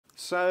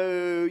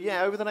So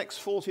yeah, over the next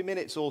 40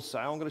 minutes or so,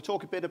 I'm going to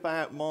talk a bit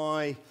about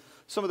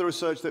some of the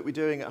research that we're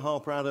doing at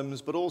Harper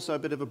Adams, but also a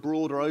bit of a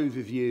broader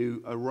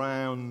overview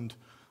around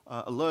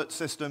alert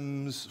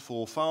systems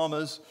for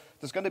farmers.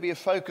 There's going to be a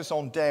focus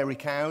on dairy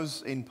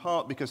cows, in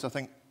part because I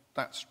think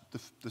that's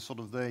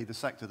the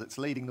sector that's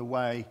leading the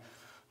way,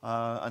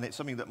 and it's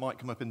something that might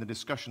come up in the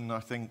discussion,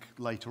 I think,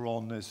 later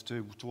on as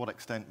to what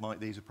extent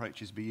might these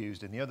approaches be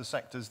used in the other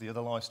sectors, the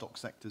other livestock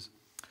sectors.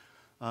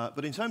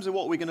 But in terms of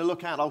what we're going to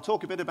look at, I'll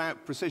talk a bit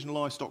about precision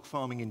livestock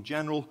farming in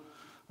general,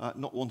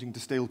 not wanting to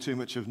steal too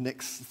much of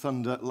Nick's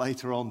thunder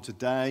later on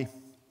today.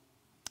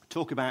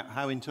 Talk about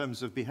how, in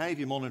terms of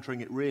behaviour monitoring,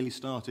 it really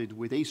started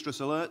with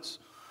estrus alerts.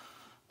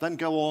 Then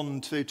go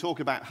on to talk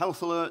about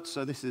health alerts.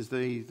 So this is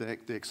the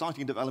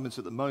exciting developments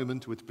at the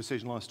moment with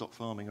precision livestock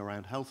farming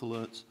around health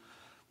alerts,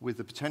 with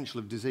the potential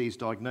of disease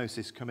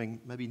diagnosis coming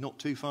maybe not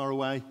too far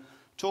away.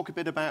 Talk a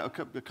bit about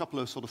a couple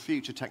of sort of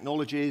future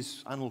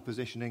technologies, animal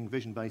positioning,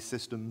 vision-based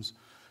systems.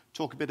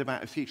 Talk a bit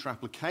about a future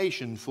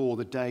application for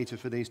the data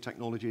for these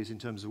technologies in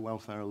terms of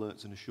welfare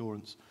alerts and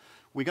assurance.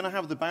 We're going to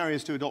have the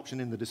barriers to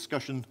adoption in the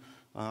discussion.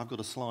 I've got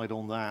a slide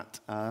on that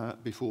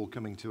before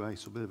coming to a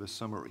sort of bit of a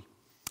summary.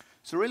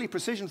 So really,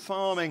 precision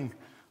farming,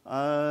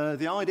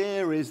 the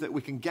idea is that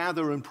we can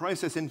gather and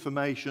process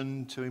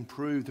information to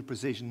improve the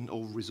precision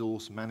of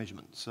resource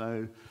management.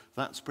 So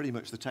that's pretty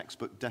much the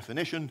textbook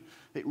definition.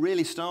 It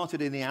really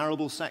started in the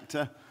arable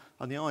sector,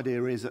 and the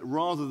idea is that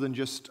rather than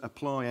just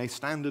apply a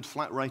standard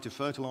flat rate of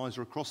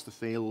fertilizer across the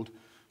field,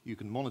 you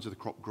can monitor the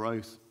crop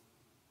growth.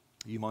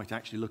 You might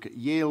actually look at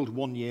yield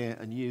one year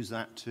and use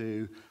that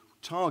to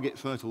target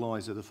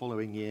fertilizer the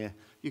following year.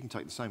 You can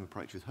take the same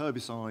approach with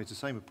herbicides, the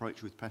same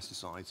approach with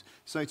pesticides.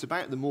 So it's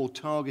about the more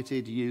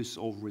targeted use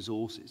of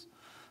resources.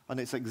 And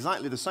it's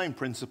exactly the same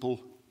principle,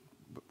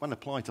 but when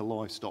applied to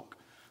livestock,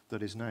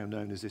 that is now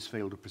known as this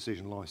field of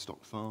precision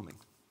livestock farming.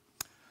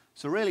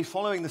 So really,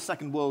 following the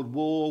Second World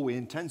War, we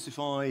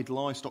intensified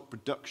livestock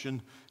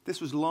production. This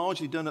was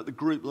largely done at the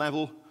group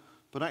level,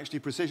 but actually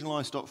precision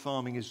livestock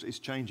farming is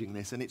changing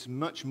this, and it's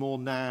much more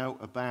now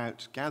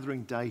about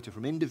gathering data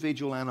from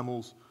individual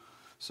animals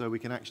so we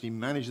can actually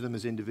manage them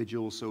as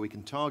individuals, so we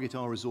can target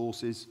our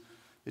resources.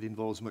 It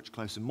involves much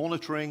closer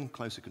monitoring,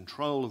 closer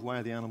control of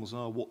where the animals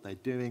are, what they're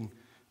doing,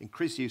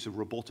 increased use of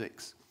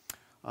robotics.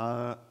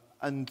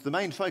 And the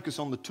main focus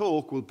on the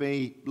talk will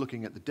be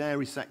looking at the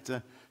dairy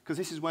sector, because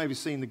this is where we've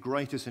seen the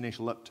greatest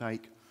initial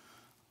uptake.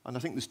 And I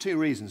think there's two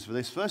reasons for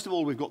this. First of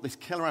all, we've got this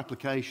killer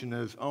application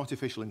of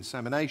artificial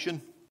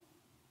insemination.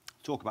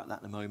 Talk about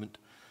that in a moment.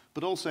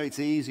 But also, it's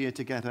easier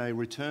to get a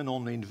return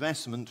on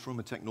investment from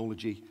a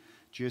technology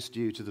just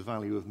due to the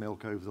value of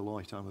milk over the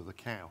lifetime of a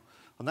cow.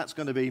 And that's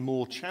going to be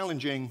more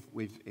challenging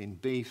in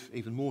beef,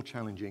 even more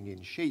challenging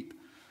in sheep.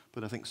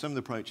 But I think some of the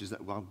approaches that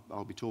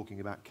I'll be talking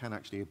about can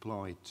be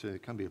applied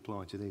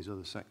to these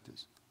other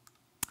sectors.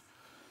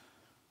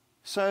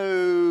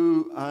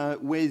 So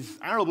with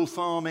arable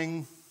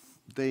farming,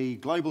 the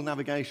global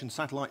navigation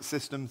satellite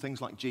system, things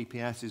like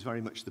GPS, is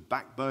very much the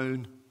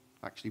backbone,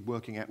 actually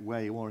working out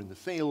where you are in the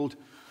field.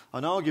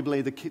 And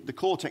arguably, the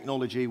core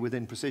technology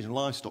within precision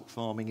livestock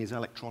farming is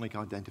electronic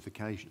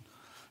identification.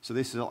 So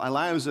this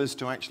allows us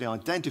to actually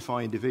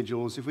identify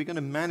individuals. If we're going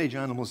to manage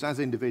animals as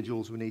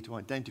individuals, we need to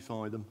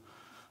identify them.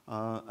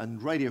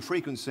 And radio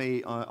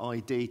frequency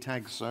ID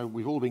tags, so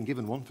we've all been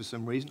given one for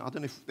some reason. I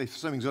don't know if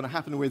something's going to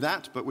happen with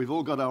that, but we've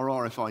all got our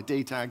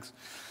RFID tags.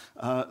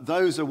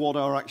 Those are what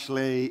are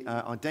actually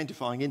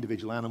identifying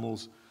individual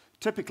animals,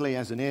 typically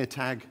as an ear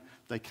tag.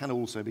 They can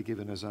also be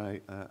given as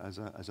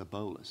a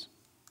bolus.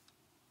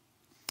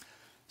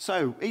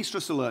 So,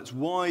 estrus alerts,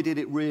 why did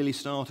it really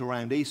start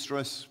around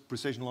estrus,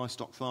 precision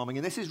livestock farming?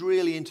 And this is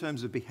really in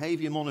terms of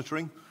behaviour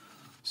monitoring.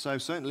 So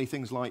certainly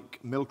things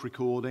like milk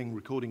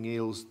recording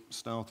yields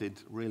started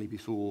really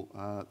before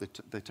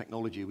the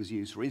technology was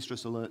used for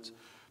estrus alerts.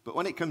 But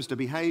when it comes to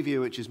behaviour,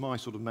 which is my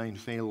sort of main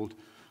field,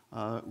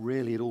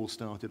 really it all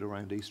started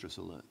around estrus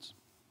alerts.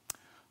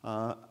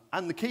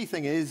 And the key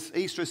thing is,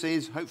 estrus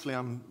is, hopefully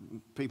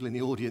people in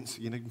the audience,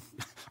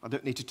 I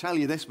don't need to tell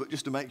you this, but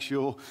just to make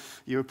sure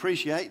you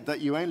appreciate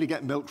that you only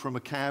get milk from a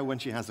cow when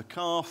she has a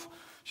calf.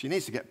 She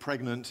needs to get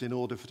pregnant in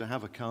order to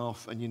have a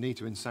calf, and you need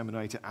to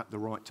inseminate it at the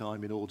right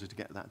time in order to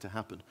get that to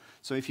happen.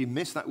 So if you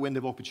miss that window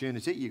of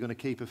opportunity, you're going to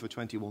keep her for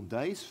 21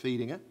 days,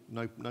 feeding her,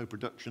 no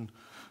production.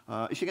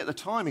 If you get the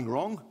timing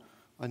wrong,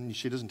 and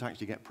she doesn't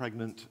actually get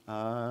pregnant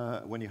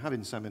when you have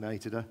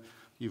inseminated her,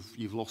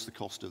 you've lost the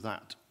cost of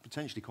that,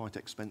 potentially quite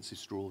expensive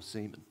straw of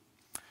semen.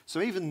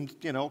 So even,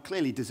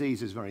 clearly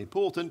disease is very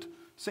important.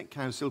 Sick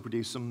cows still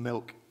produce some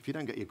milk. If you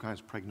don't get your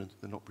cows pregnant,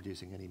 they're not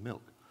producing any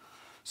milk.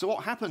 So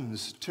what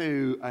happens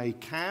to a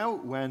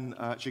cow when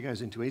she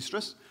goes into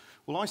estrus?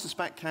 Well, I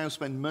suspect cows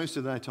spend most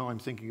of their time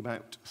thinking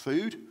about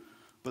food,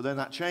 but then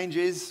that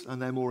changes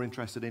and they're more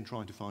interested in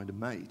trying to find a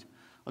mate.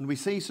 And we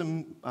see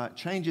some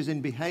changes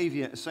in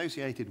behaviour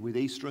associated with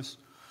estrus.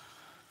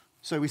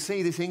 So we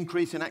see this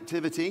increase in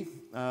activity,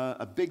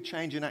 a big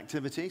change in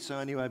activity, so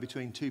anywhere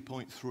between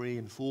 2.3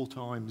 and 4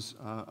 times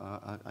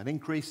an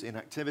increase in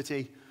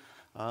activity.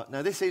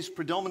 Now this is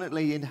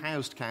predominantly in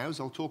housed cows.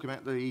 I'll talk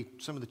about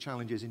some of the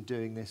challenges in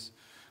doing this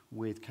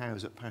with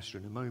cows at pasture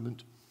in a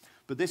moment.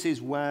 But this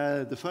is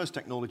where the first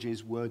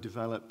technologies were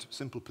developed,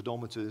 simple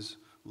pedometers,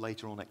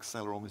 later on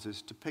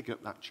accelerometers, to pick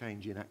up that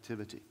change in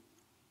activity.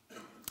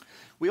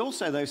 We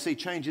also, though, see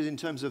changes in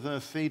terms of her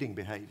feeding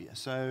behaviour.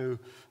 So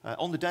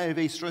on the day of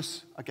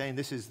estrus, again,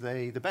 this is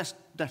the best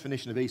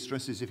definition of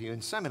estrus is if you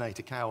inseminate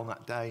a cow on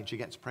that day and she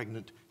gets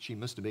pregnant, she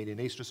must have been in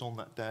estrus on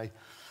that day.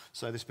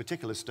 So this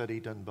particular study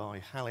done by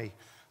Halley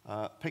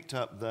picked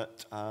up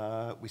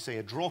that we see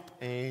a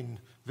drop in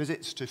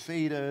visits to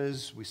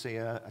feeders, we see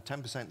a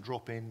 10%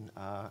 drop in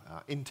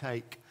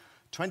intake,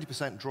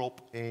 20%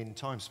 drop in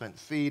time spent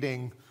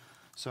feeding.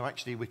 So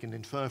actually we can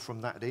infer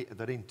from that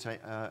that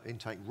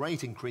intake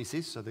rate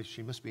increases, so that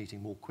she must be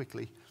eating more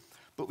quickly.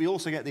 But we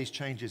also get these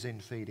changes in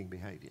feeding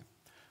behaviour.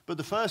 But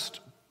the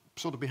first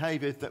sort of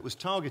behaviour that was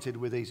targeted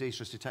with these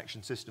estrus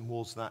detection system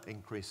was that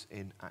increase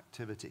in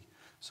activity.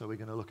 So we're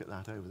going to look at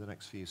that over the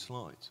next few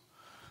slides.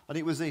 And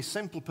it was these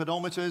simple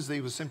pedometers. They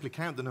would simply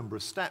count the number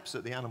of steps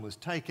that the animal was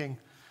taking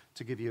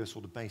to give you a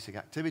sort of basic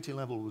activity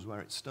level was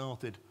where it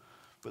started.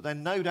 But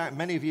then no doubt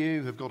many of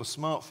you have got a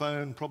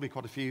smartphone, probably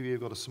quite a few of you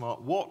have got a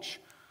smart watch.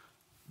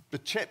 The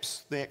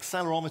chips, the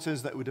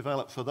accelerometers that were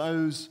developed for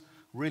those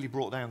really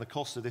brought down the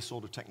cost of this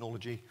sort of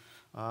technology.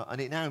 And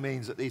it now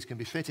means that these can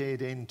be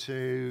fitted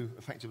into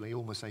effectively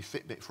almost a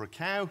Fitbit for a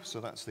cow. So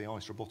that's the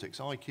ICE Robotics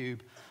iCube.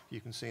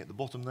 You can see at the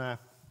bottom there.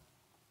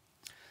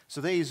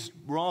 So these,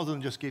 rather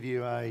than just give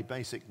you a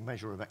basic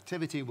measure of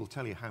activity, will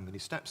tell you how many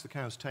steps the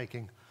cow's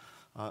taking,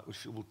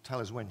 which will tell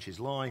us when she's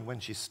lying, when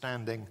she's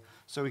standing.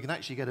 So we can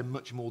actually get a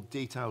much more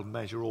detailed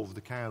measure of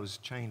the cow's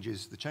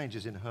changes, the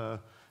changes in her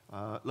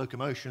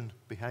locomotion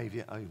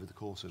behaviour over the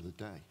course of the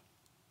day.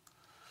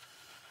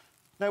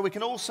 Now we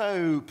can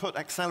also put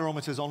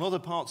accelerometers on other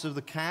parts of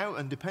the cow,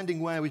 and depending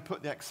where we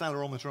put the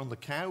accelerometer on the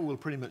cow will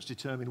pretty much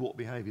determine what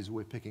behaviours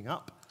we're picking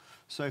up.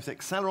 So if the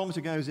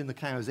accelerometer goes in the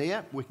cow's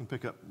ear, we can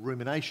pick up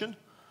rumination,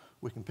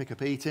 we can pick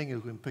up eating,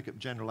 and we can pick up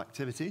general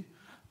activity.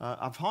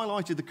 I've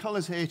highlighted the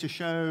colours here to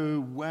show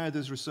where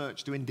there's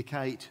research to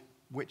indicate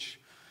which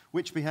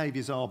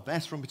behaviours are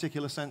best from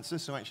particular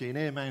sensors. So actually an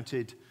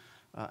ear-mounted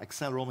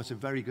accelerometer,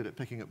 very good at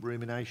picking up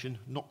rumination,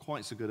 not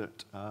quite so good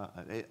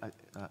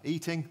at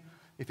eating.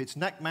 If it's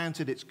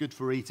neck-mounted, it's good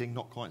for eating,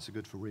 not quite so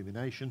good for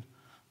rumination.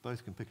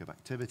 Both can pick up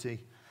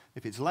activity.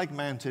 If it's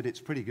leg-mounted,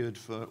 it's pretty good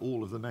for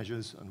all of the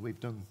measures, and we've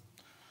done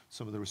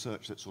some of the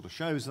research that sort of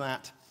shows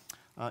that.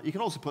 You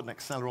can also put an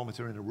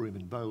accelerometer in a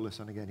rumen bolus,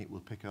 and again, it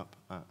will pick up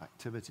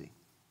activity.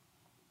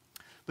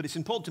 But it's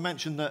important to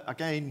mention that,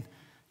 again,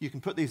 you can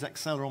put these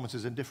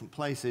accelerometers in different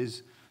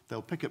places.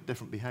 They'll pick up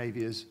different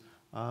behaviours.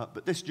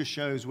 But this just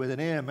shows with an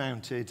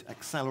ear-mounted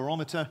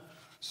accelerometer.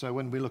 So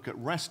when we look at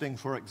resting,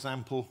 for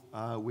example,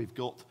 we've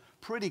got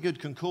pretty good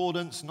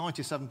concordance,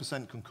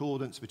 97%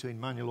 concordance between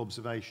manual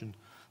observation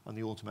and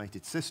the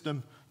automated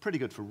system. Pretty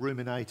good for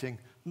ruminating,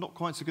 not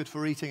quite so good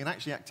for eating, and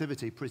actually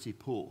activity pretty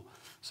poor.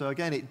 So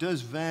again, it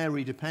does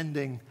vary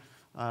depending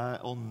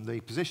on the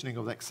positioning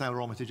of the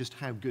accelerometer, just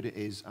how good it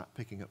is at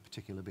picking up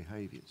particular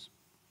behaviours.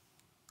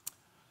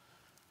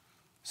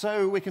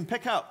 So we can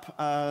pick up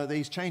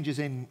these changes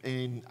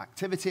in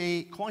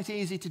activity, quite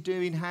easy to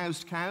do in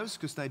housed cows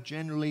because they're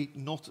generally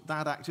not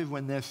that active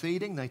when they're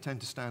feeding. They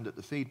tend to stand at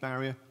the feed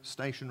barrier,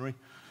 stationary.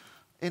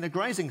 In a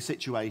grazing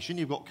situation,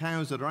 you've got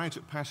cows that are out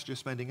at pasture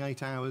spending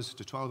 8 hours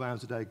to 12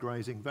 hours a day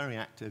grazing, very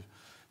active.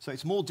 So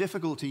it's more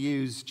difficult to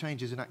use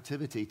changes in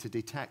activity to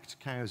detect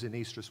cows in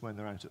estrus when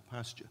they're out at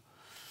pasture.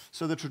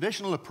 So the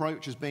traditional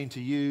approach has been to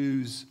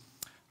use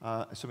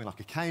something like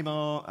a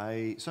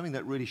KMAR, something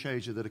that really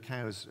shows you that a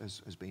cow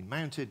has been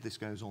mounted. This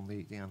goes on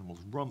the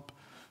animal's rump.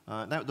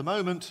 Now at the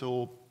moment,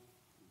 or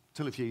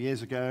till a few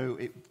years ago,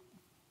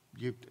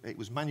 it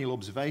was manual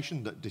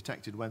observation that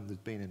detected when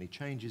there'd been any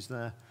changes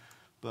there.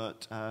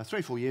 But 3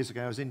 or 4 years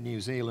ago, I was in New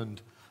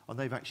Zealand, and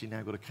they've actually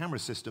now got a camera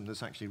system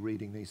that's actually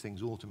reading these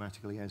things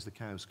automatically as the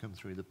cows come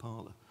through the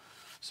parlour.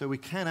 So we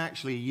can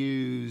actually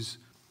use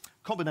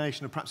a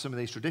combination of perhaps some of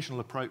these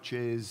traditional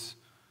approaches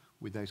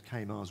with those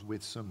KMARs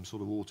with some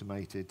sort of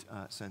automated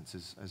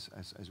sensors,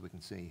 as we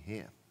can see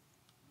here.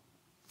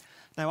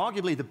 Now,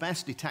 arguably the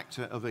best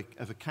detector of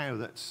a cow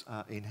that's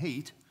in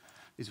heat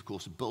is, of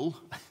course, a bull.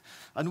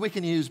 And we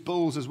can use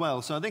bulls as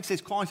well. So I think this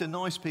is quite a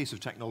nice piece of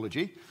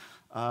technology.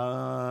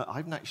 I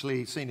haven't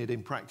actually seen it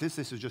in practice.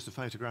 This is just a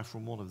photograph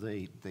from one of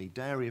the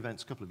dairy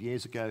events a couple of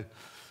years ago.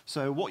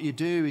 So what you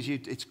do is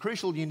it's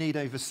crucial you need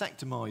a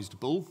vasectomized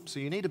bull.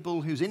 So you need a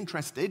bull who's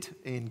interested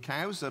in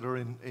cows that are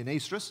in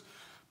estrus.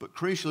 But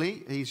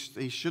crucially,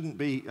 he shouldn't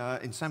be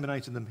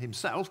inseminating them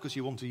himself because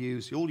you want to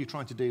use, all you're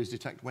trying to do is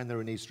detect when they're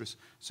in estrus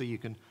so you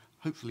can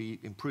hopefully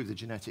improve the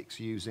genetics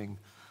using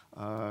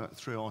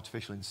through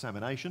artificial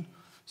insemination.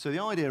 So the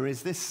idea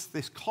is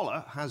this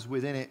collar has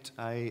within it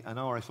an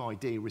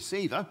RFID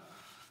receiver.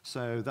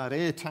 So that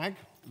ear tag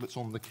that's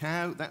on the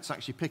cow, that's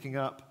actually picking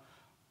up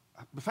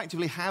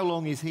effectively how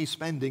long is he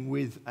spending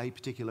with a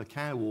particular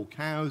cow or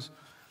cows.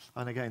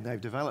 And again, they've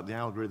developed the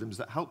algorithms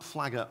that help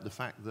flag up the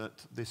fact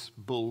that this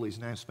bull is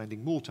now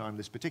spending more time with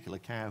this particular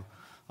cow,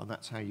 and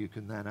that's how you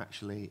can then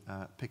actually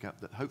pick up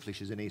that hopefully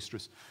she's in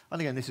estrus. And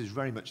again, this is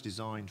very much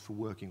designed for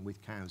working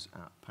with cows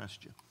at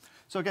pasture.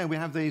 So again, we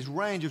have these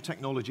range of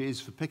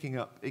technologies for picking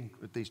up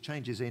these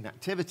changes in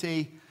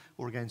activity,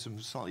 or again, some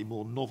slightly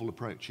more novel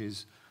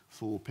approaches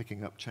for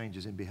picking up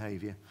changes in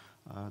behavior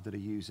that are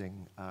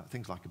using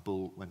things like a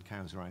bull when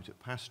cows are out at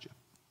pasture.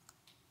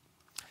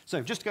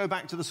 So just to go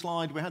back to the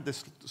slide, we had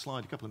this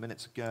slide a couple of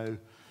minutes ago.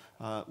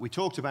 We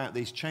talked about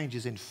these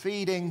changes in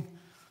feeding.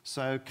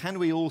 So can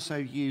we also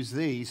use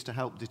these to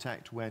help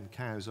detect when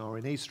cows are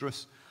in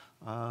estrus?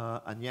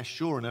 And yes,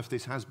 sure enough,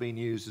 this has been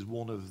used as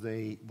one of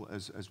these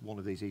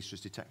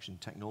estrus detection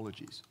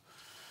technologies.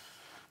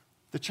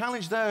 The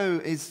challenge,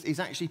 though, is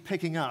actually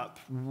picking up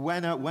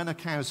when a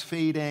cow's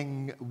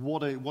feeding,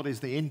 what is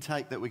the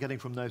intake that we're getting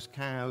from those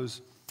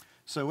cows.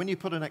 So when you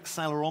put an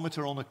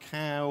accelerometer on a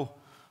cow,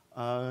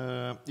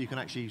 you can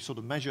actually sort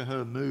of measure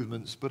her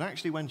movements, but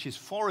actually when she's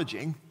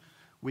foraging,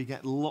 we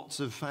get lots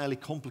of fairly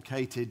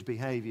complicated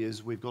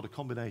behaviors. We've got a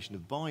combination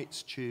of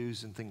bites,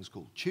 chews, and things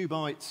called chew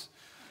bites.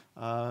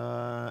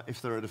 If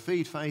they're at a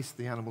feed face,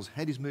 the animal's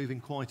head is moving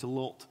quite a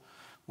lot.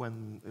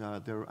 When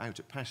they're out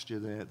at pasture,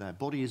 their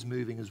body is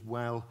moving as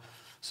well.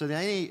 So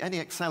any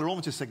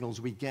accelerometer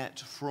signals we get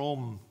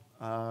from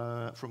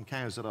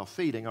cows that are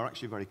feeding are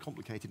actually very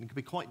complicated and can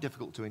be quite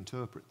difficult to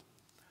interpret.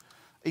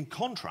 In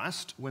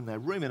contrast, when they're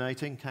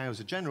ruminating,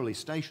 cows are generally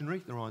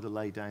stationary. They're either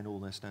laid down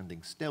or they're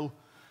standing still,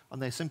 and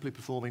they're simply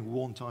performing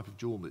one type of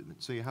jaw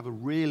movement. So you have a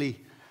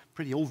really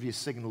pretty obvious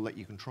signal that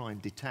you can try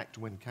and detect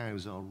when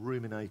cows are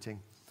ruminating.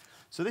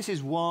 So this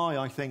is why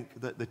I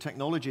think that the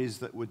technologies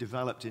that were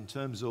developed in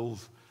terms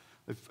of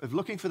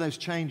looking for those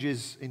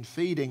changes in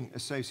feeding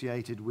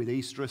associated with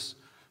estrus,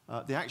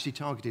 they actually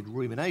targeted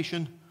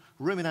rumination.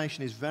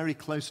 Rumination is very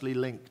closely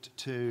linked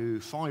to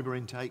fibre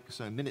intake,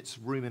 so minutes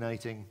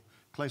ruminating,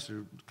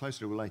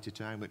 closely related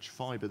to how much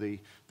fibre the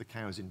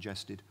cow has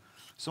ingested.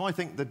 So I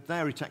think the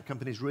dairy tech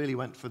companies really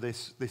went for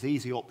this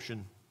easy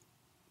option.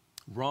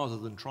 Rather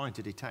than trying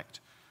to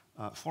detect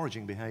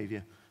foraging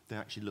behaviour, they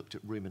actually looked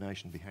at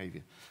rumination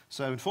behaviour.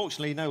 So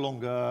unfortunately, no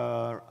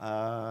longer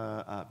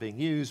being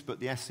used, but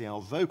the SCR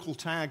vocal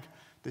tag,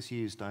 this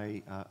used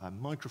a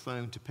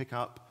microphone to pick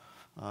up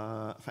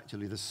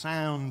effectively the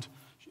sound.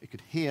 It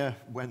could hear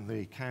when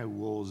the cow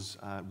was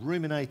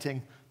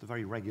ruminating, the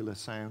very regular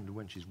sound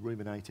when she's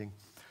ruminating.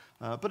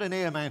 But an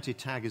ear-mounted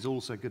tag is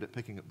also good at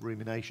picking up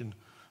rumination.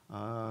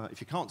 If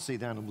you can't see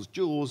the animal's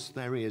jaws,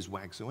 their ears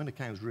wag. So when a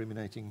cow's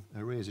ruminating,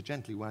 her ears are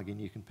gently wagging.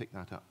 You can pick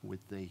that up with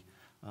the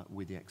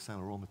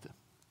accelerometer.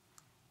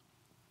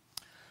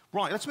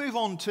 Right, let's move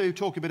on to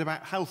talk a bit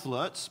about health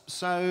alerts.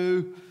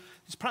 So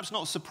it's perhaps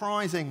not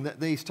surprising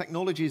that these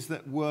technologies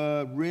that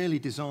were really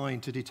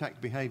designed to detect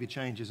behaviour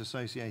changes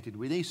associated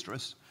with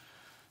estrus,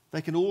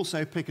 they can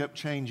also pick up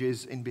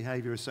changes in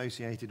behaviour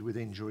associated with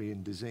injury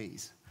and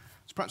disease.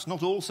 It's perhaps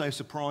not also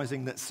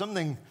surprising that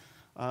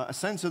a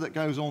sensor that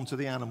goes onto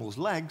the animal's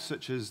legs,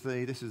 such as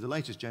this is the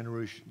latest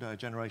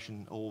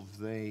generation of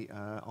the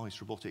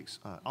ICE Robotics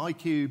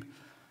iCube,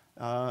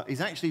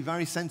 is actually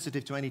very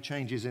sensitive to any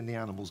changes in the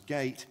animal's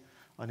gait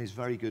and is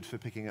very good for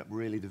picking up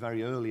really the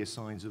very earliest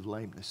signs of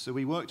lameness. So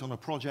we worked on a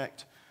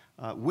project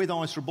with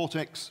ICE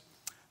Robotics.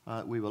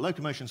 We were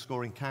locomotion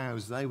scoring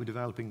cows. They were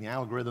developing the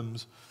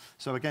algorithms.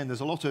 So again, there's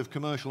a lot of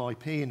commercial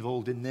IP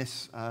involved in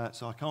this,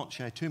 so I can't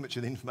share too much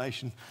of the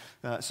information.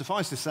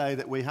 Suffice to say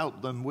that we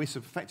helped them. We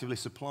effectively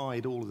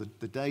supplied all of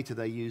the data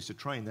they used to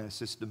train their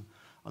system,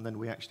 and then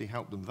we actually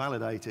helped them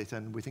validate it,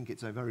 and we think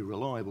it's a very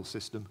reliable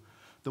system.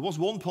 There was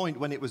one point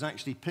when it was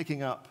actually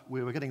picking up,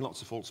 we were getting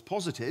lots of false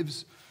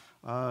positives,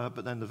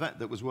 but then the vet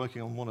that was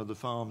working on one of the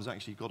farms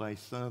actually got a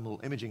thermal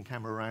imaging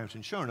camera out,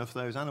 and sure enough,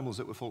 those animals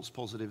that were false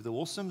positive, there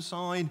was some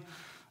sign,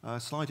 a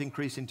slight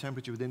increase in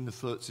temperature within the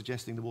foot,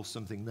 suggesting there was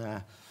something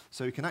there.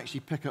 So we can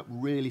actually pick up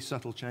really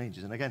subtle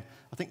changes. And again,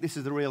 I think this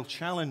is the real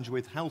challenge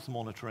with health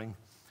monitoring.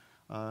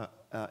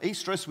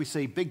 Estrus, we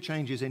see big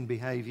changes in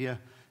behaviour.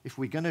 If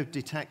we're going to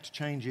detect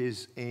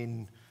changes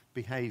in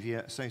behaviour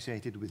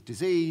associated with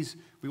disease,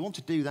 we want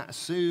to do that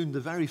soon,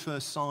 the very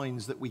first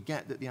signs that we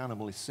get that the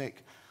animal is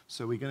sick.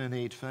 So we're going to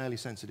need fairly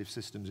sensitive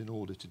systems in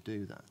order to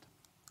do that.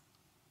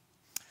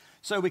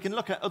 So we can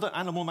look at other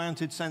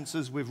animal-mounted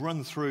sensors. We've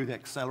run through the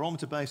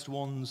accelerometer-based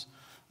ones.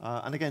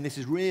 And again, this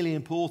is really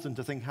important,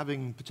 I think,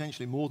 having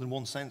potentially more than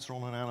one sensor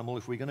on an animal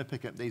if we're going to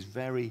pick up these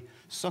very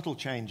subtle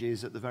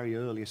changes at the very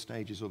earliest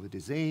stages of a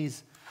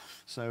disease.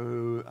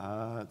 So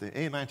the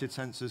ear-mounted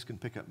sensors can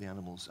pick up the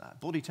animal's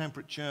body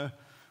temperature.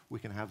 We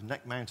can have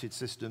neck-mounted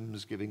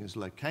systems giving us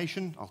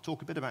location. I'll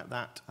talk a bit about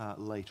that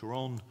later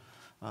on.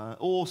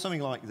 Or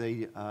something like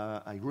a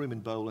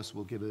rumen bolus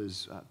will give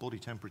us body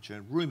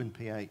temperature, rumen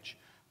pH,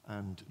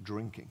 and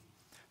drinking.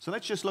 So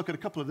let's just look at a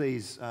couple of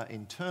these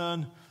in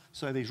turn.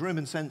 So these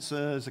rumen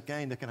sensors,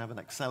 again, they can have an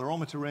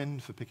accelerometer in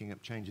for picking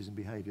up changes in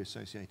behaviour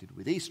associated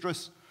with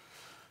estrus.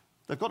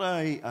 They've got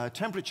a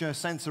temperature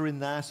sensor in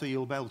there, so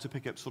you'll be able to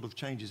pick up sort of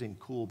changes in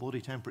core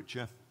body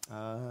temperature.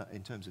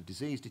 in terms of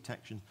disease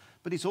detection,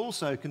 but it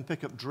also can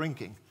pick up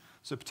drinking.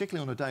 So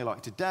particularly on a day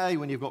like today,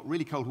 when you've got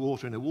really cold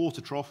water in a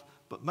water trough,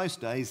 but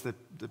most days the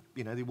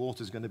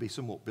water's going to be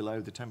somewhat below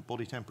the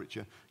body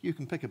temperature, you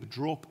can pick up a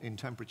drop in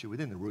temperature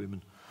within the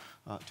rumen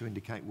to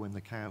indicate when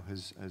the cow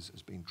has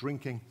been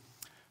drinking.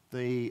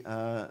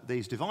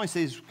 These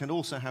devices can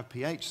also have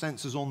pH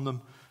sensors on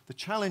them. The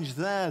challenge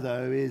there,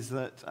 though, is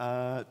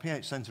that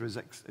pH sensor is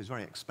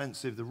very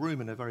expensive. The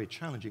rumen are a very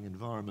challenging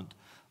environment,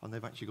 and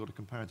they've actually got a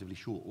comparatively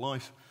short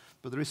life.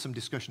 But there is some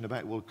discussion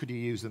about, well, could you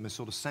use them as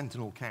sort of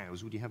sentinel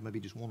cows? Would you have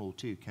maybe just 1 or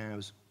 2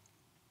 cows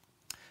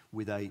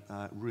with a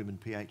rumen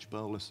pH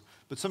bolus?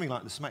 But something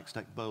like the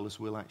SmackStack bolus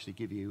will actually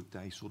give you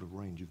a sort of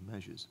range of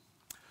measures.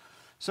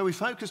 So we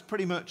focused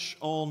pretty much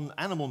on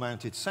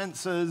animal-mounted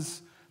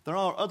sensors. There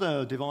are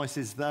other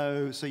devices,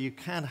 though, so you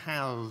can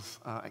have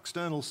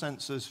external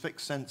sensors,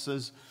 fixed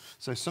sensors.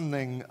 So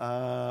something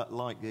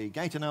like the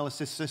gait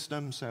analysis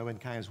system. So when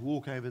cows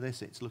walk over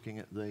this, it's looking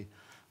at the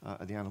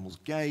animal's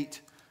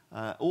gait.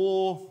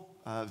 Or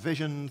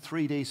vision,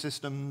 3D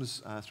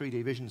systems,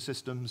 3D vision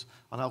systems.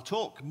 And I'll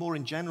talk more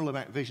in general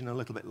about vision a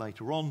little bit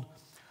later on.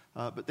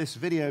 But this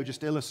video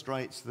just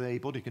illustrates the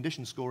body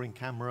condition scoring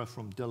camera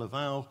from De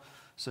Laval.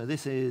 So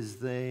this is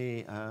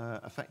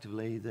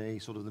effectively the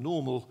sort of the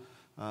normal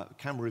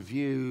camera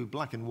view,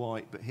 black and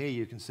white, but here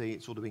you can see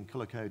it's sort of been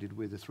color-coded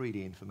with the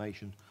 3D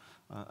information,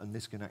 and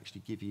this can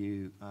actually give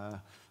you,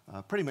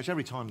 pretty much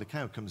every time the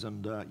cow comes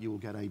under, you will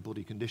get a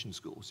body condition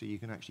score, so you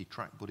can actually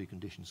track body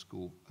condition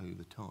score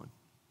over time.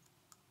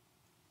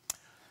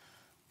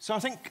 So I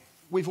think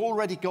we've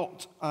already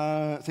got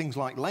things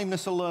like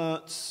lameness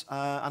alerts,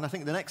 and I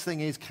think the next thing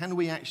is, can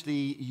we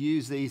actually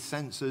use these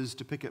sensors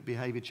to pick up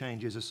behavior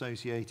changes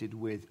associated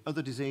with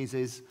other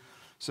diseases?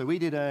 So we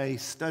did a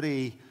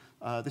study.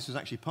 This was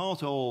actually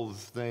part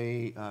of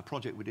the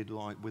project we did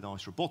with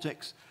ICE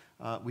Robotics.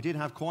 We did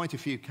have quite a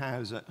few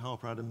cows at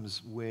Harper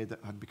Adams that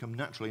had become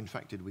naturally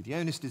infected with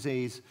Jonas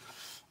disease.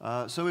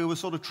 So we were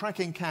sort of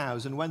tracking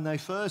cows, and when they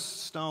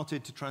first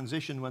started to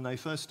transition, when they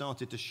first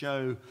started to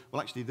show,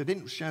 well, actually, they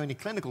didn't show any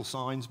clinical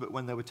signs, but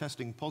when they were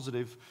testing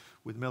positive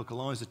with milk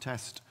ELISA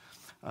test,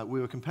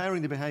 we were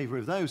comparing the behavior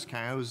of those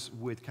cows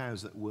with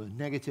cows that were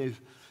negative.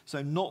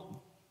 So not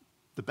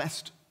the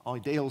best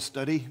ideal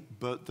study,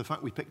 but the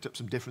fact we picked up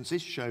some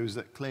differences shows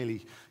that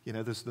clearly,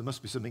 there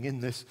must be something in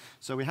this.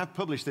 So we have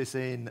published this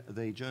in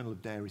the Journal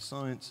of Dairy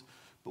Science.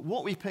 But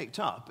what we picked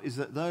up is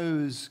that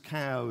those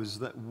cows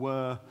that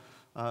were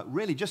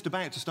really just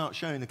about to start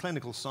showing the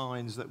clinical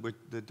signs that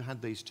had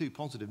these 2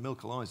 positive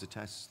milk ELISA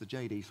tests, the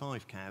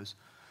JD5 cows,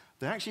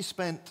 they actually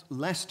spent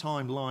less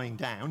time lying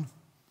down,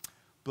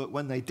 but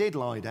when they did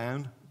lie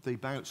down, the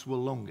bouts were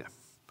longer.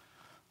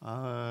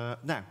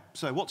 Now,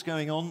 so what's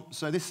going on?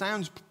 So this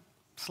sounds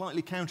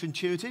slightly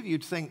counterintuitive.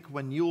 You'd think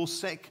when you're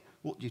sick,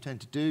 what do you tend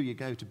to do? You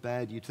go to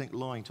bed, you'd think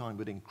lying time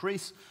would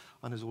increase,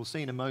 and as we'll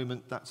see in a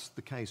moment, that's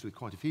the case with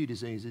quite a few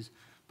diseases.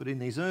 But in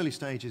these early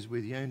stages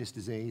with Jonas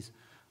disease,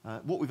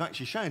 what we've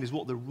actually shown is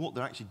what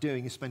they're actually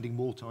doing is spending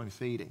more time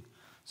feeding.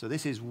 So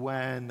this is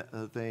when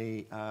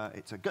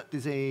it's a gut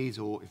disease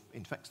or it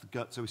infects the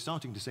gut, so we're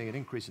starting to see an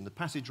increase in the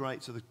passage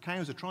rate, so the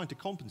cows are trying to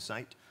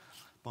compensate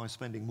by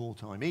spending more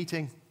time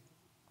eating.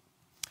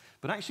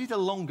 But actually the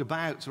longer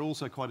bouts are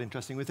also quite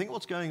interesting. We think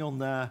what's going on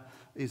there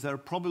is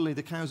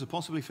the cows are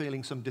possibly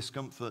feeling some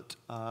discomfort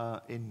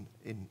in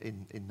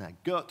their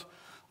gut,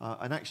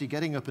 and actually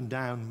getting up and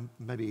down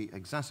maybe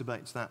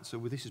exacerbates that. So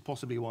this is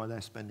possibly why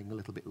they're spending a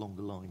little bit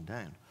longer lying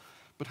down.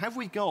 But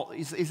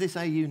is this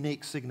a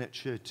unique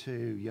signature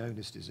to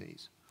Jonas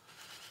disease?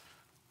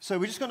 So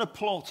we're just going to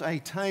plot a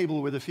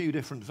table with a few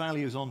different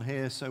values on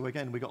here. So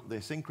again, we got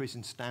this increase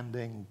in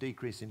standing,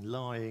 decrease in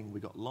lying.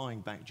 We got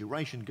lying back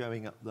duration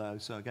going up though.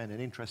 So again, an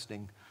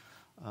interesting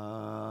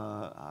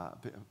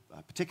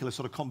particular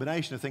sort of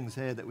combination of things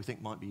here that we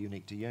think might be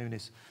unique to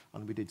Jonas.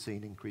 And we did see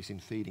an increase in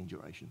feeding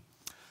duration.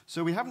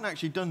 So we haven't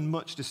actually done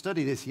much to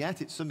study this yet.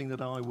 It's something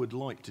that I would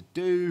like to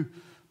do.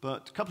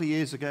 But a couple of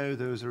years ago,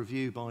 there was a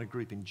review by a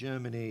group in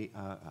Germany,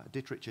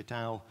 Dietrich et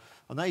al.,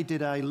 and they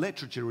did a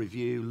literature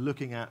review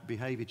looking at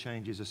behavior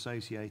changes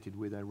associated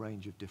with a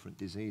range of different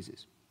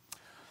diseases.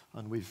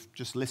 And we've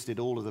just listed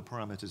all of the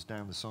parameters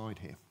down the side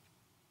here.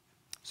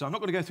 So I'm not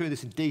going to go through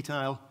this in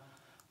detail.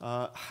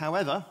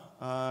 However,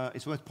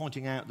 it's worth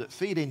pointing out that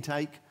feed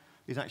intake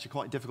is actually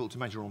quite difficult to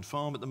measure on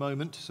farm at the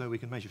moment. So we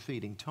can measure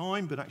feeding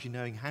time, but actually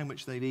knowing how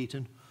much they've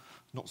eaten,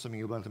 not something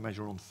you'll be able to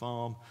measure on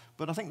farm.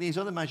 But I think these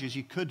other measures,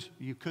 you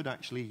could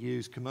actually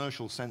use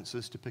commercial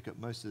sensors to pick up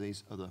most of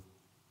these other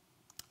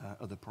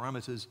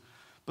parameters.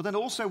 But then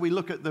also we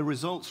look at the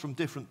results from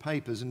different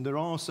papers, and there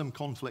are some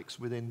conflicts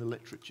within the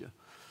literature.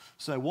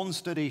 So one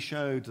study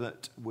showed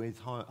that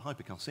with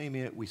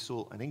hypercalcemia, we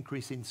saw an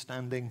increase in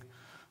standing.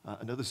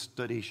 Another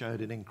study showed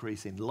an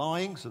increase in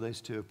lying, so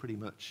those two are pretty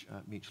much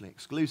mutually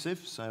exclusive.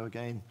 So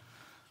again,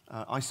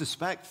 I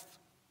suspect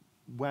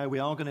where we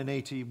are going to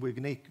need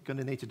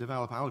to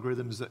develop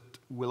algorithms that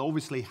will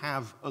obviously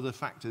have other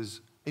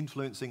factors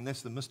influencing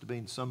this. There must have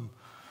been some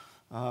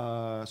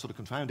sort of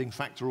confounding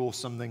factor or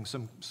something,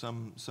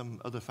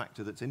 some other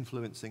factor that's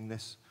influencing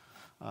this.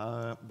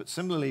 But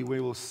similarly, we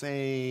will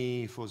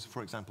see,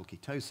 for example,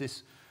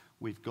 ketosis.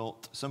 We've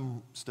got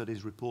some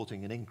studies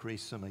reporting an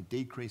increase, some a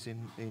decrease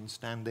in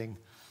standing,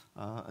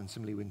 and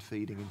similarly when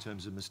feeding in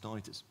terms of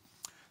mastitis.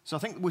 So I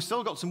think we've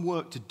still got some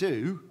work to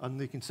do, and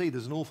you can see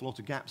there's an awful lot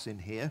of gaps in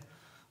here.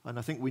 And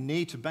I think we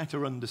need to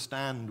better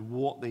understand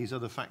what these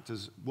other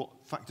factors, what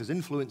factors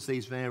influence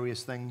these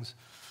various things.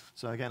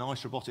 So again,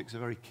 ICE Robotics are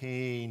very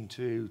keen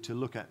to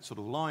look at sort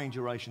of lying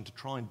duration to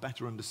try and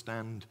better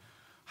understand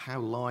how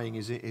lying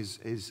is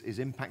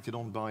impacted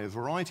on by a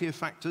variety of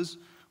factors.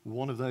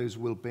 One of those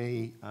will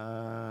be,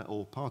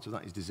 or part of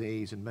that is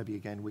disease, and maybe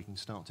again we can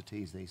start to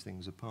tease these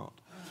things apart.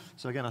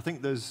 So again, I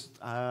think this,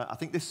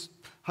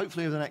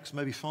 hopefully over the next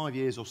maybe 5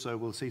 years or so,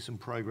 we'll see some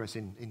progress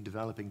in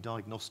developing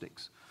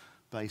diagnostics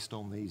based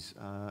on these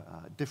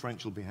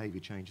differential behavior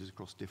changes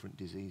across different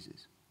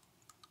diseases.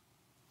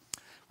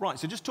 Right,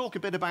 so just talk a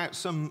bit about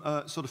some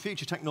sort of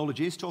future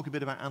technologies, talk a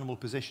bit about animal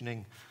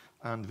positioning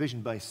and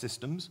vision-based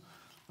systems.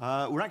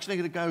 We're actually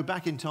going to go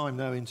back in time,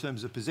 though, in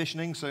terms of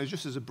positioning. So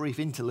just as a brief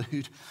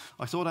interlude,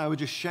 I thought I would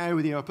just share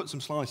with you, I put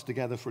some slides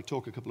together for a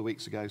talk a couple of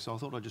weeks ago, so I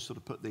thought I'd just sort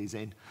of put these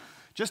in.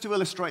 Just to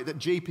illustrate that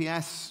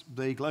GPS,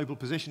 the Global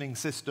Positioning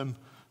System,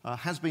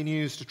 has been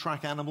used to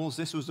track animals.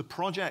 This was a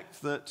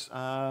project that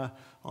I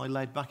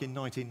led back in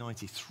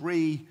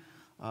 1993,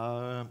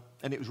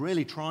 and it was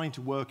really trying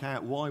to work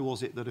out why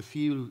was it that a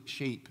few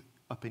sheep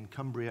up in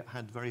Cumbria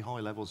had very high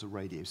levels of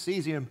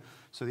radiocesium.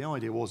 So the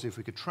idea was if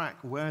we could track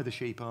where the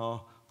sheep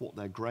are, what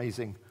they're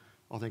grazing,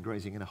 are they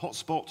grazing in a hot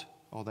spot?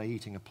 Are they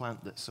eating a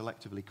plant that's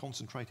selectively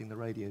concentrating the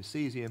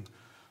radiocesium?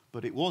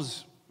 But it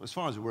was, as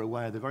far as we're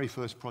aware, the very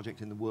first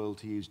project in the world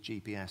to use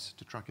GPS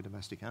to track a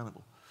domestic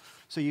animal.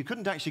 So you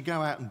couldn't actually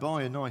go out and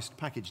buy a nice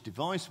packaged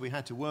device. We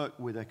had to work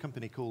with a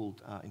company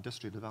called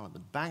Industrial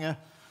Development Bangor.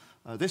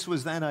 This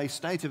was then a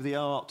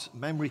state-of-the-art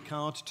memory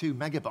card, 2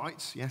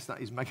 megabytes. Yes,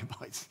 that is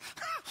megabytes.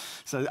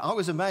 So I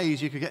was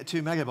amazed you could get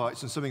 2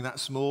 megabytes on something that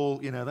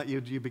small. You know, that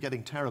you'd be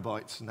getting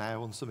terabytes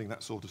now on something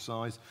that sort of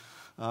size.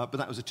 But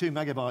that was a 2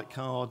 megabyte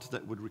card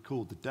that would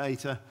record the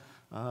data.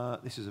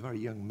 This is a very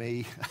young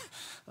me.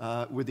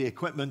 With the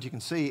equipment, you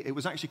can see it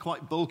was actually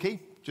quite bulky,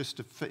 just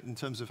to fit in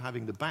terms of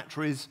having the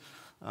batteries,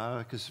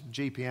 because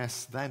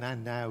GPS then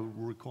and now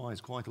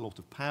requires quite a lot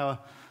of power.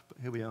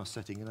 But here we are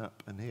setting it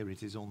up, and here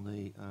it is on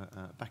the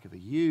back of a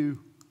ewe.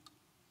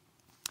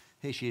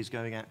 Here she is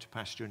going out to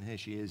pasture, and here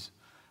she is.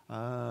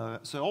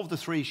 So of the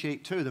 3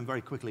 sheep, 2 of them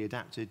very quickly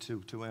adapted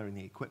to wearing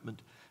the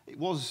equipment.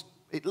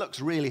 It looks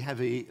really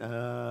heavy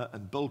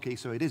and bulky,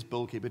 so it is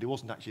bulky, but it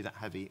wasn't actually that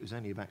heavy. It was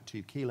only about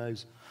 2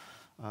 kilos.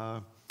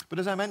 But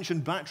as I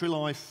mentioned, battery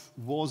life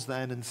was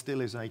then and still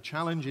is a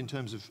challenge in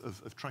terms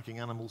of tracking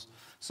animals.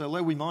 So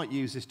although we might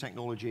use this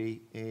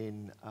technology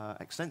in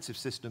extensive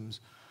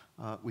systems,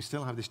 we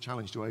still have this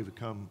challenge to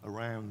overcome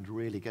around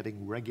really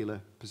getting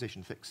regular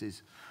position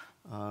fixes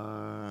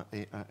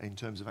in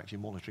terms of actually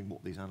monitoring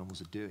what these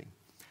animals are doing.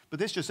 But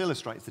this just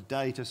illustrates the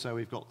data. So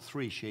we've got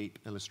 3 sheep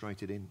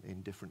illustrated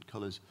in different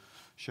colours,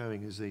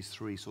 showing us these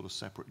 3 sort of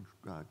separate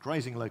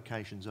grazing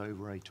locations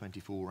over a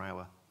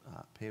 24-hour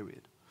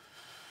period.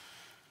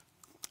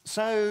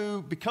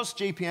 So because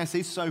GPS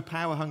is so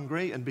power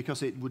hungry and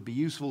because it would be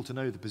useful to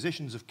know the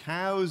positions of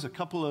cows, a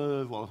couple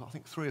of, well, I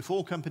think 3 or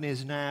 4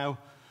 companies now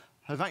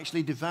have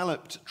actually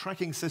developed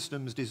tracking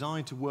systems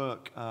designed to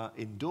work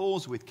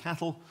indoors with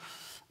cattle.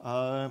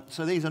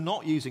 So these are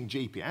not using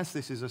GPS.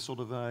 This is a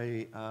sort of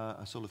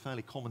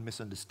fairly common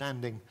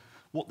misunderstanding.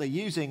 What they're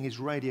using is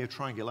radio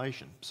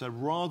triangulation. So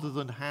rather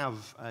than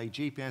have a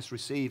GPS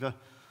receiver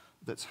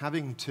that's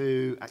having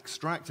to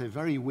extract a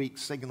very weak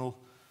signal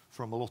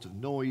from a lot of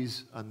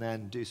noise and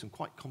then do some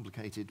quite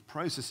complicated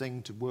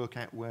processing to work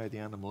out where the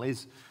animal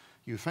is,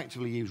 you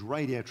effectively use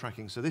radio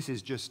tracking. So this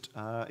is just,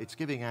 it's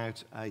giving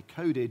out a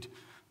coded,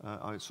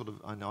 sort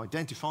of an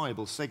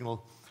identifiable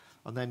signal,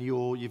 and then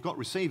you've got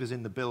receivers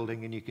in the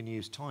building, and you can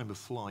use time of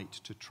flight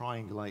to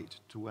triangulate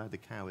to where the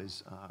cow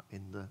is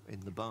in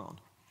the barn.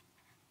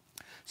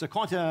 So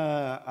quite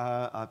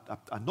a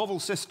novel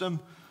system.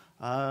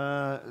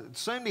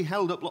 Certainly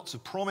held up lots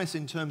of promise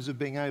in terms of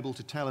being able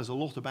to tell us a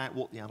lot about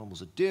what the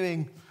animals are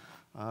doing,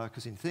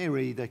 because in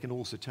theory they can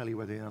also tell you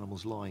whether the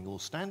animal's lying or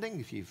standing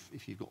if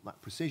you've got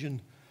that precision.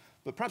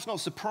 But perhaps not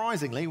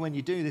surprisingly, when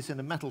you do this in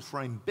a metal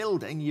frame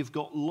building, you've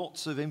got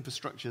lots of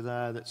infrastructure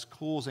there that's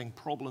causing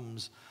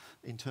problems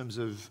in terms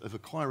of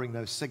acquiring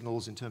those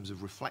signals, in terms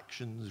of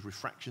reflections,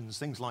 refractions,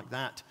 things like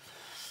that.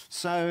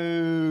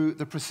 So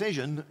the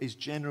precision is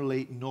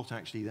generally not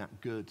actually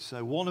that good.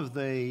 So one of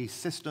the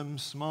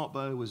systems,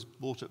 SmartBow, was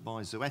bought up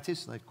by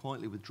Zoetis. They've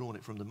quietly withdrawn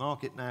it from the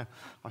market now,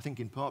 I think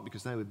in part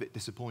because they were a bit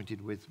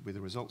disappointed with the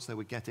results they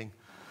were getting.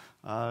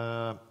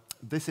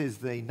 This is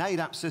the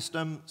NADAP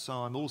system. So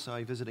I'm also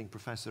a visiting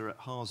professor at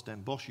Haas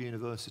Den Bosch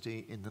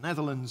University in the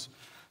Netherlands.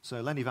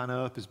 So Lenny van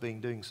Erp has been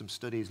doing some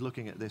studies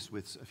looking at this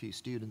with a few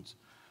students.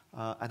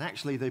 And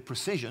actually the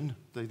precision,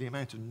 the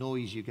amount of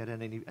noise you get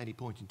at any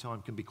point in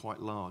time can be quite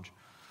large.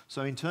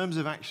 So in terms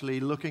of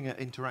actually looking at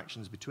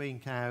interactions between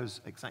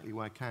cows, exactly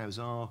where cows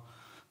are,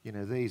 you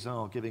know, these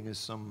are giving us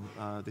some,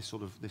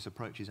 this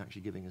approach is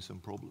actually giving us some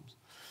problems.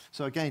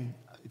 So again,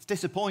 it's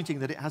disappointing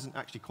that it hasn't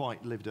actually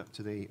quite lived up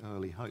to the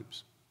early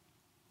hopes.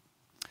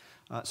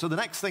 So the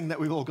next thing that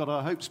we've all got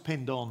our hopes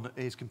pinned on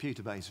is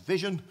computer-based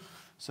vision.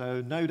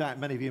 So no doubt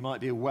many of you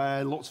might be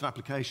aware, lots of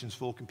applications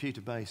for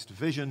computer-based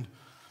vision.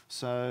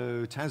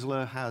 So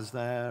Tesla has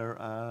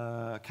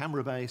their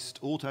camera-based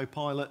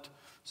autopilot,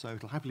 so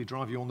it'll happily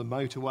drive you on the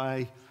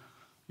motorway.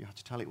 You have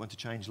to tell it when to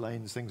change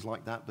lanes, things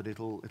like that, but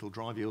it'll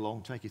drive you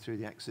along, take you through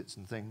the exits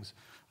and things.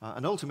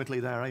 And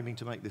ultimately, they're aiming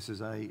to make this as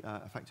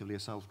effectively a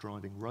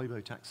self-driving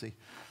robo-taxi.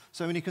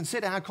 So when you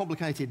consider how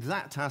complicated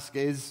that task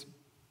is,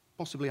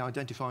 possibly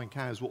identifying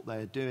cows, what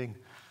they're doing,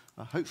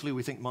 hopefully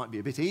we think might be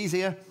a bit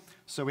easier.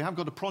 So we have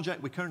got a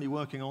project we're currently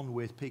working on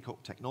with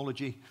Peacock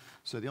Technology.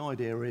 So the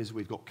idea is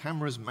we've got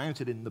cameras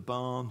mounted in the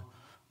barn,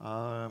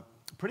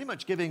 pretty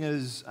much giving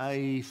us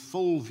a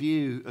full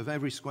view of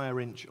every square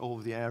inch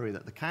of the area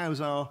that the cows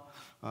are,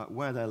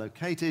 where they're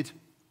located.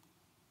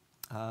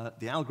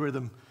 The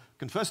algorithm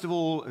can first of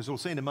all, as we'll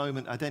see in a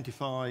moment,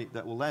 identify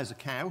that, well, there's a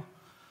cow.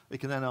 It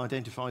can then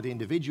identify the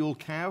individual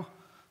cow.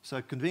 So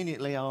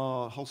conveniently,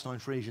 our Holstein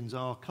Friesians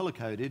are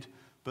color-coded,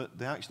 but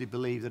they actually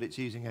believe that it's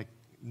using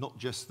not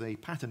just the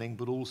patterning,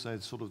 but also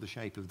sort of the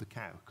shape of the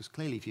cow. Because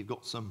clearly, if you've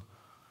got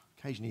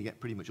occasionally you get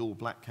pretty much all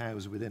black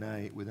cows within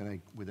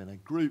a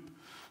group.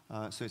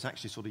 So it's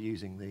actually sort of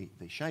using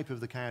the shape of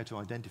the cow to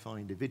identify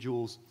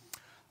individuals.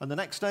 And the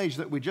next stage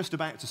that we're just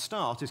about to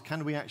start is,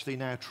 can we actually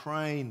now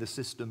train the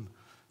system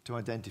to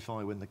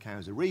identify when the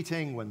cows are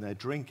eating, when they're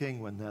drinking,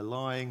 when they're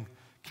lying?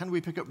 Can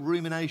we pick up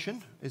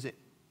rumination? Is it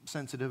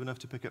sensitive enough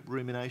to pick up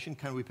rumination?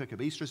 Can we pick up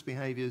estrus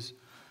behaviors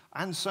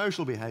and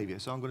social behavior?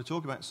 So I'm going to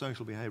talk about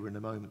social behavior in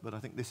a moment, but I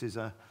think this is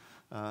there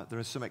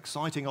are some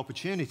exciting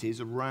opportunities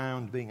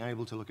around being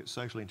able to look at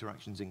social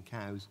interactions in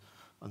cows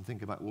and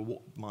think about, well,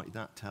 what might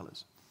that tell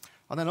us?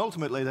 And then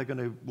ultimately, they're going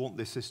to want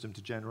this system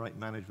to generate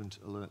management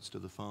alerts to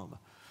the farmer.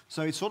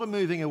 So it's sort of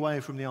moving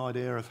away from the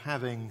idea of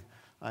having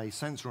a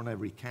sensor on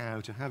every cow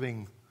to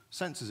having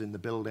sensors in the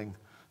building,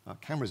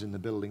 cameras in the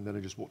building that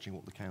are just watching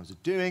what the cows are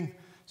doing.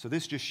 So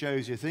this just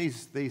shows you,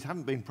 these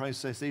haven't been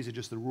processed, these are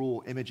just the raw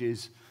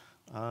images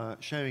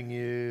showing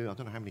you, I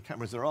don't know how many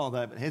cameras there are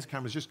there, but here's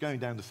cameras just going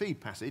down the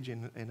feed passage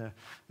in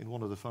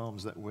one of the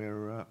farms that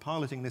we're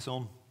piloting this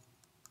on.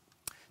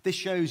 This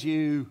shows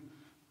you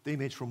the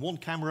image from one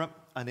camera,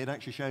 and it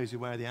actually shows you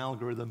where the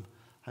algorithm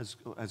has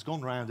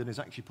gone round and has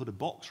actually put a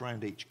box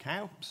around each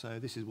cow. So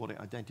this is what it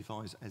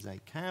identifies as a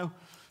cow.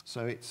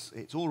 So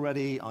it's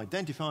already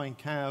identifying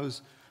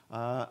cows.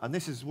 And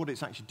this is what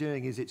it's actually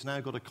doing, is it's now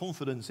got a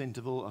confidence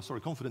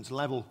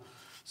level.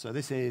 So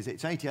it's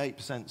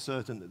 88%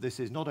 certain that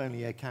this is not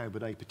only a cow,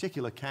 but a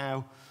particular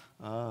cow,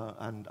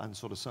 and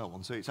sort of so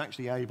on. So it's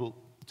actually able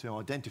to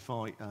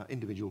identify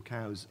individual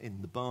cows in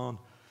the barn.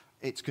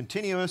 It's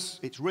continuous,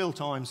 it's real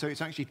time, so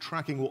it's actually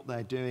tracking what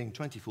they're doing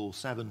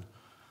 24/7.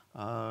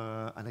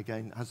 And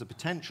again, has the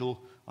potential,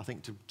 I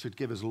think, to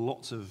give us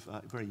lots of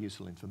very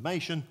useful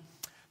information.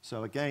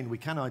 So again, we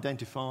can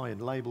identify and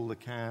label the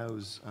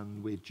cows,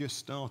 and we're just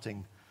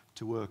starting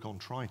to work on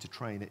trying to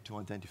train it to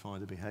identify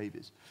the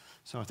behaviors.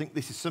 So I think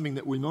this is something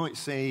that we might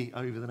see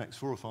over the next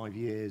 4 or 5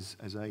 years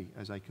as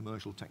a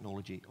commercial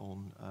technology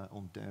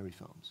on dairy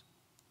farms.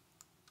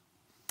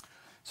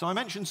 So I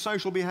mentioned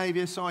social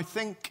behavior. So I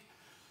think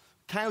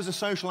cows are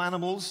social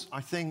animals.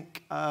 I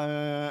think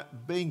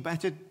being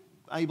better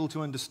able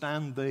to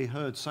understand the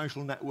herd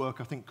social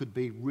network, I think, could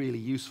be really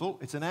useful.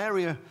 It's an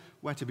area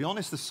where, to be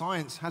honest, the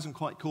science hasn't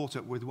quite caught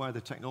up with where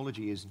the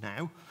technology is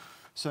now.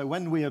 So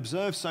when we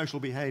observe social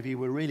behavior,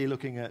 we're really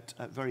looking at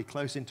very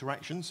close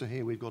interactions. So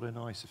here we've got a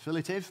nice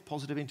affiliative,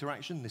 positive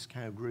interaction, this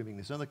cow grooming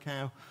this other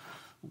cow.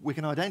 We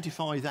can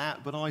identify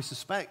that, but I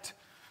suspect,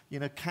 you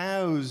know,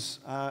 cows,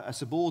 a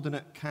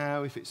subordinate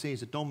cow, if it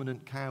sees a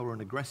dominant cow or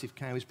an aggressive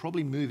cow, is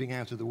probably moving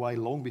out of the way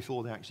long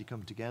before they actually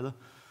come together.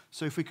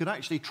 So if we could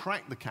actually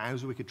track the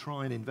cows, we could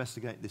try and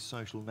investigate this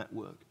social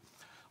network.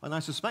 And I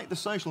suspect the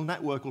social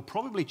network will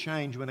probably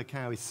change when a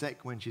cow is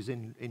sick, when she's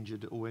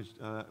injured, or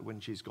when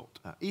she's got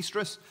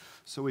estrus.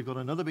 So we've got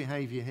another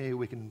behavior here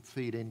we can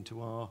feed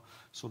into our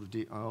sort of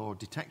our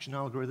detection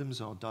algorithms,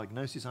 our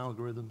diagnosis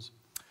algorithms.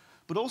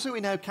 But also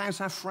we know cows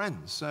have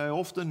friends. So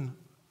often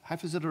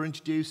heifers that are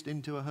introduced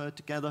into a herd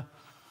together,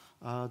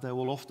 they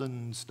will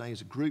often stay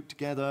as a group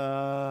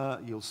together.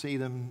 You'll see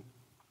them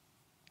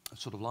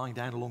sort of lying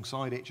down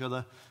alongside each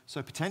other.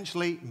 So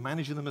potentially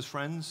managing them as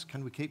friends.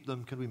 Can we keep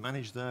them? Can we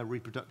manage their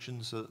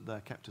reproduction so that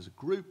they're kept as a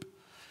group?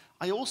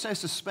 I also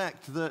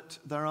suspect that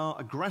there are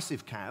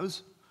aggressive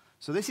cows.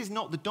 So this is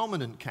not the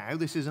dominant cow.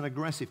 This is an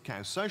aggressive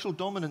cow. Social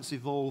dominance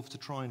evolved to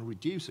try and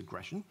reduce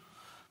aggression.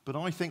 But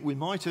I think we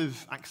might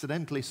have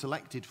accidentally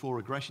selected for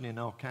aggression in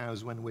our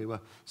cows when we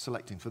were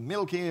selecting for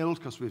milk yield,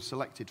 because we've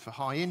selected for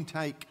high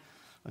intake.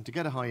 And to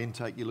get a high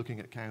intake, you're looking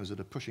at cows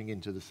that are pushing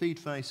into the feed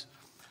face.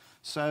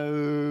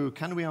 So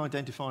can we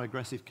identify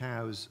aggressive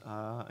cows,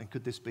 and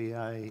could this be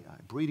a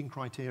breeding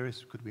criteria?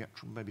 Could we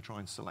maybe try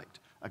and select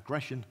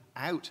aggression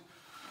out.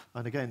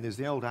 And again, there's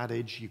the old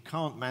adage, you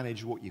can't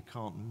manage what you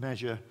can't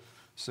measure.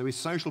 So is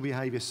social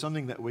behaviour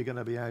something that we're going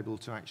to be able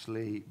to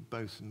actually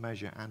both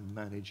measure and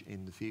manage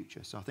in the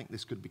future? So I think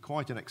this could be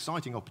quite an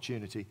exciting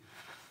opportunity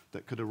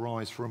that could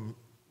arise from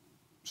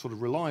sort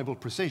of reliable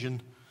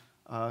position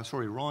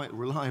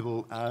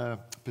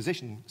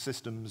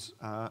systems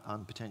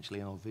and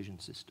potentially our vision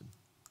system.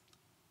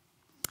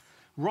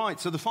 Right,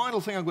 so the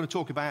final thing I'm going to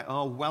talk about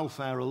are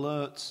welfare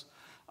alerts,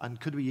 and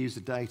could we use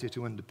the data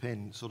to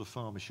underpin sort of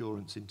farm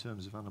assurance in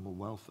terms of animal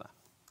welfare?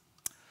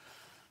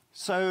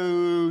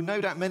 So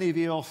no doubt many of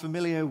you are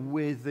familiar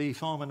with the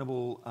Farm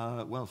Animal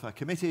Welfare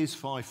Committee's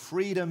 5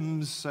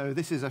 freedoms. So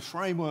this is a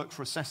framework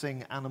for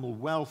assessing animal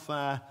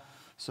welfare.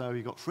 So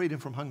you've got freedom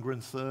from hunger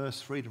and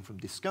thirst, freedom from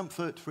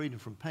discomfort, freedom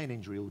from pain,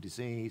 injury or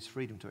disease,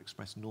 freedom to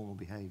express normal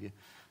behaviour,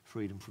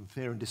 freedom from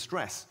fear and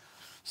distress.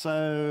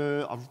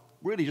 So I've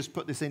really just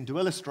put this in to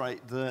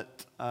illustrate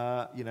that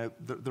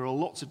there are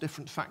lots of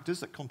different factors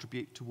that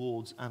contribute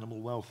towards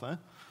animal welfare.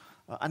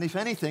 And if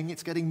anything,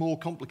 it's getting more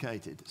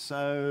complicated.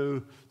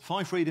 So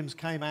 5 freedoms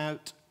came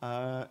out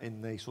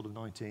in the sort of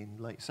late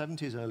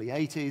 70s, early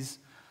 80s.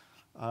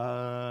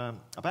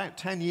 About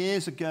 10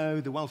 years ago,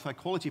 the Welfare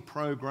Quality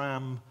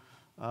Programme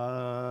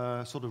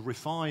sort of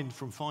refined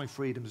from 5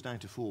 freedoms down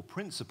to 4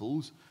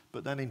 principles,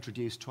 but then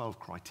introduced 12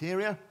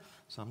 criteria.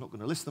 So I'm not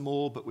going to list them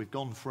all, but we've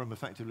gone from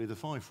effectively the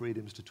 5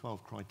 freedoms to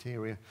 12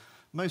 criteria.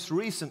 Most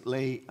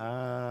recently,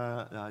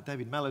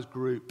 David Mellor's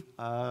group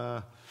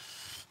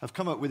have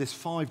come up with this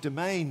 5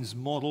 domains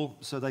model.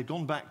 So they've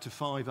gone back to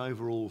 5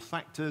 overall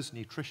factors: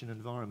 nutrition,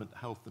 environment,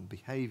 health and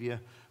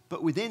behaviour.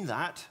 But within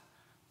that,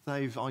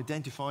 they've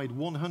identified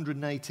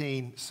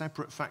 118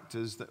 separate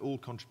factors that all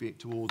contribute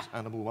towards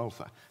animal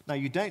welfare. Now,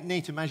 you don't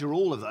need to measure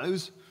all of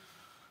those,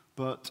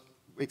 but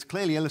it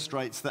clearly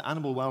illustrates that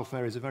animal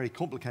welfare is a very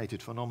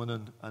complicated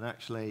phenomenon, and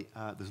actually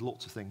there's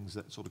lots of things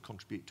that sort of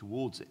contribute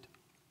towards it.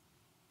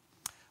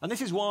 And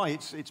this is why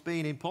it's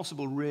been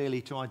impossible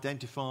really to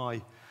identify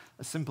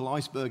a simple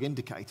iceberg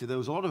indicator. There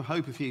was a lot of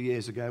hope a few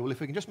years ago. Well, if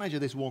we can just measure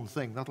this one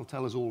thing, that'll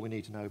tell us all we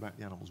need to know about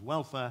the animal's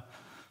welfare.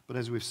 But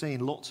as we've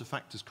seen, lots of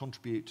factors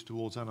contribute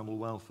towards animal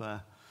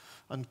welfare.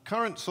 And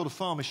current sort of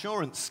farm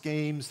assurance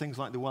schemes, things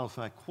like the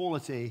welfare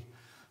quality,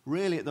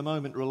 really at the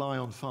moment rely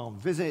on farm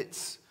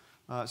visits.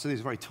 So these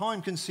are very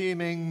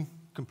time-consuming,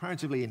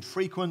 comparatively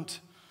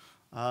infrequent.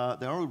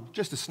 They're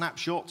just a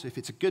snapshot. If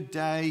it's a good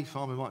day,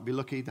 farmer might be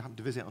lucky to happen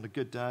to visit on a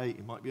good day.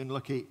 It might be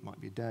unlucky. It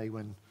might be a day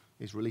when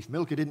his relief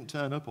milker didn't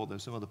turn up or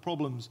there's some other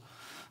problems.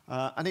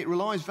 And it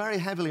relies very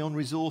heavily on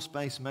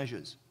resource-based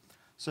measures.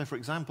 So, for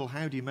example,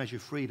 how do you measure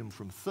freedom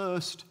from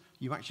thirst?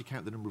 You actually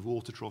count the number of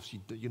water troughs.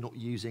 You're not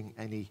using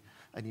any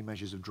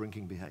measures of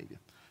drinking behaviour.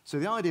 So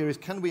the idea is,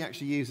 can we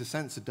actually use the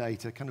sensor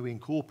data? Can we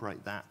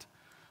incorporate that?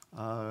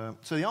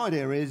 So the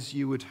idea is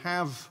you would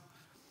have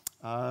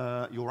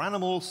your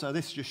animal. So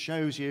this just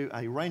shows you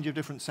a range of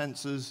different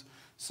sensors.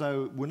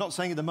 So we're not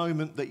saying at the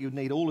moment that you'd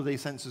need all of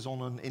these sensors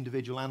on an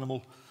individual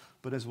animal.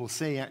 But as we'll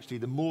see, actually,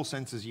 the more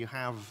sensors you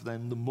have,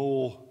 then the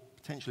more,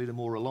 potentially the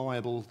more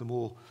reliable, the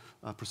more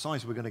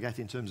precise we're going to get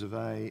in terms of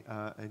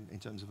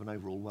an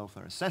overall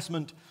welfare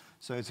assessment.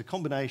 So it's a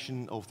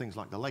combination of things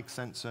like the leg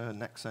sensor,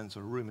 neck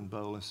sensor, rumen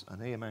bolus,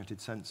 an ear-mounted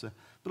sensor,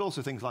 but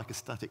also things like a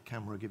static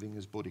camera giving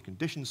us body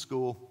condition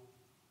score.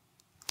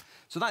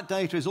 So that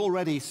data is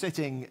already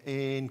sitting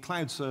in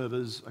cloud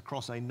servers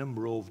across a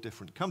number of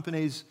different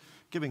companies,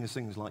 giving us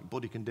things like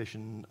body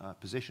condition,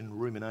 position,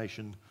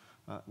 rumination,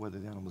 whether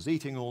the animal's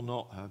eating or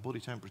not, her body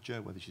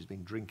temperature, whether she's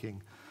been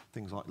drinking,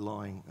 things like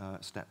lying,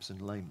 steps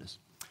and lameness.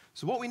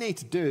 So what we need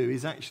to do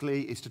is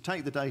to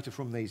take the data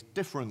from these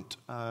different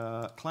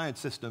cloud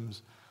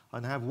systems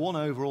and have one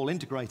overall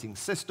integrating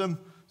system.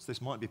 So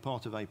this might be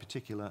part of a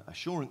particular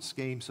assurance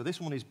scheme. So this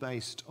one is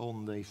based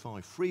on the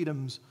 5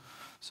 freedoms.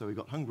 So we've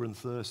got hunger and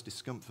thirst,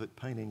 discomfort,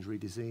 pain, injury,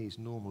 disease,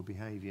 normal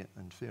behaviour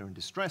and fear and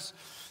distress.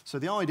 So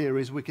the idea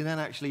is we can then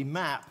actually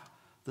map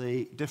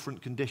the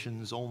different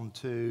conditions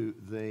onto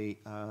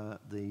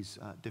these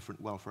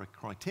different welfare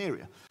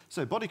criteria.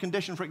 So body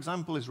condition, for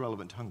example, is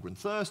relevant to hunger and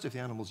thirst. If the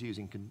animal's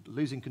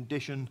losing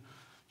condition,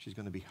 she's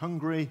going to be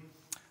hungry.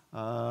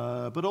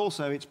 But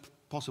also it's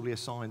possibly a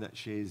sign that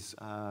she's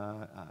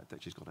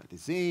got a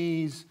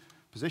disease.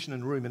 Position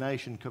and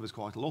rumination covers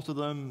quite a lot of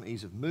them.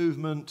 Ease of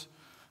movement.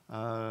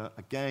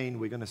 Again,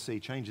 we're going to see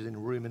changes in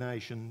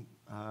rumination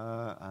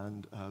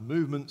and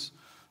movements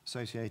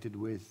associated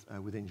with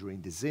injury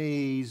and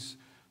disease.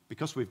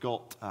 Because we've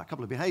got a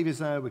couple of behaviours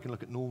there, we can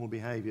look at normal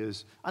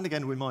behaviours. And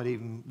again, we might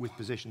even, with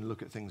position,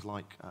 look at things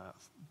like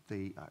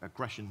the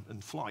aggression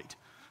and flight.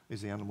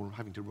 Is the animal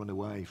having to run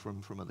away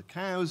from other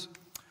cows?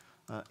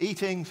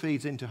 Eating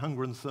feeds into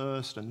hunger and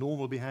thirst and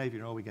normal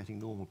behaviour. Are we getting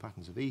normal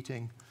patterns of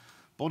eating?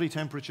 Body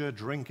temperature,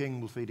 drinking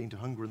will feed into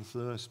hunger and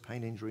thirst,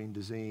 pain, injury and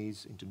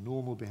disease, into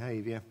normal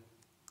behaviour.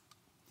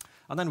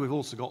 And then we've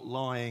also got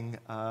lying,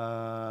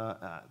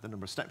 the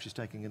number of steps she's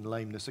taking, and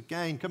lameness,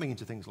 again, coming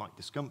into things like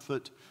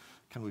discomfort,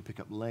 Can we pick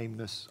up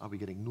lameness? Are we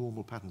getting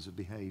normal patterns of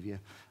behavior?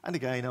 And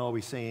again, are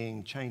we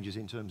seeing changes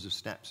in terms of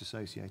steps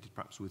associated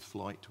perhaps with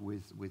flight,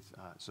 with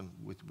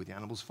the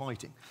animals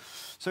fighting?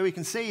 So we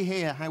can see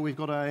here how we've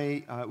got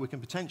we can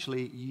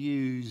potentially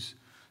use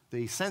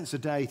the sensor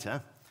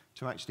data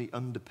to actually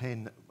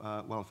underpin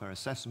welfare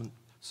assessment.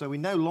 So we're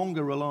no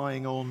longer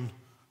relying on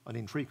an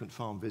infrequent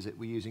farm visit.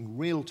 We're using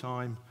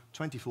real-time,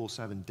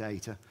 24/7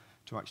 data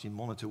to actually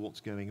monitor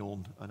what's going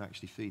on and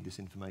actually feed this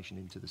information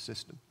into the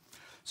system.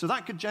 So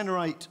that could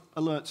generate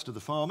alerts to the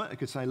farmer. It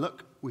could say,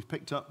 look, we've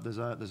picked up, there's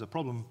a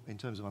problem in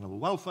terms of animal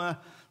welfare.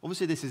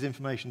 Obviously, this is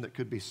information that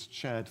could be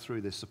shared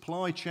through the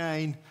supply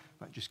chain.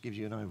 That just gives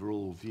you an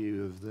overall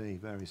view of the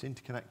various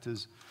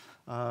interconnectors.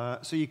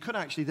 So you could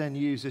actually then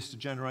use this to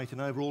generate an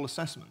overall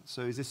assessment.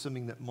 So is this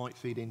something that might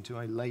feed into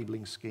a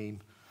labeling scheme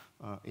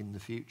in the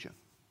future?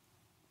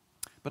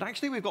 But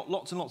actually, we've got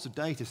lots and lots of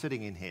data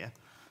sitting in here.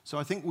 So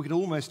I think we could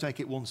almost take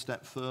it one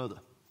step further.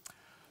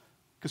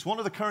 Because one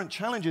of the current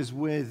challenges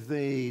with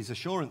these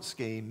assurance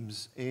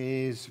schemes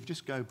is, if you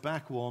just go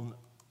back one,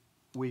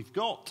 we've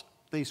got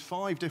these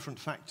 5 different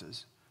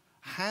factors.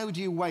 How do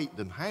you weight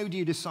them? How do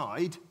you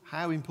decide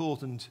how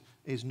important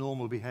is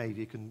normal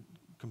behavior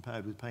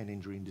compared with pain,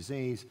 injury, and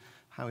disease?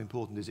 How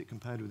important is it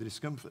compared with the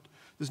discomfort?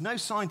 There's no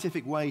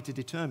scientific way to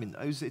determine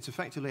those. It's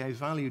effectively a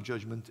value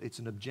judgment. It's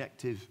an a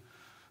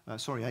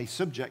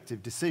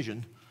subjective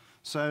decision.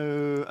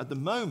 So at the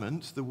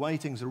moment, the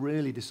weightings are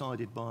really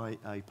decided by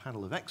a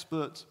panel of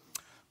experts,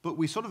 but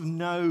we sort of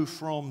know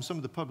from some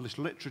of the published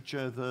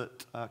literature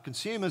that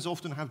consumers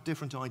often have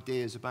different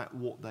ideas about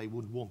what they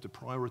would want to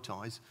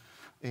prioritize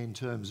in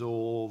terms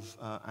of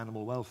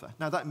animal welfare.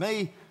 Now, that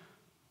may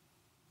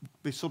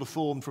be sort of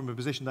formed from a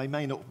position they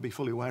may not be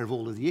fully aware of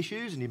all of the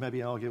issues, and you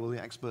maybe argue, well,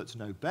 the experts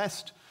know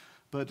best.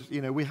 But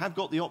we have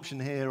got the option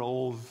here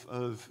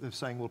of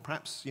saying, well,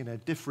 perhaps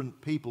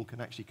different people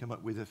can actually come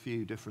up with a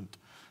few different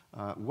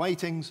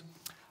weightings.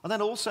 And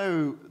then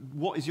also,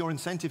 what is your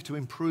incentive to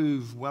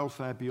improve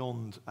welfare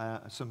beyond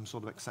some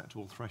sort of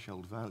acceptable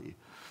threshold value?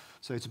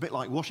 So it's a bit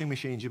like washing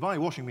machines. You buy a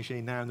washing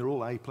machine now and they're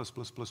all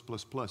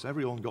A+++++.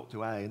 Everyone got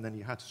to A, and then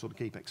you had to sort of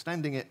keep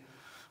extending it.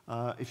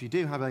 If you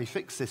do have a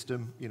fixed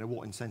system,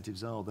 what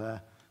incentives are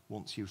there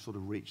once you sort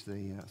of reach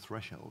the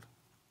threshold?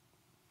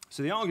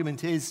 So the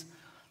argument is,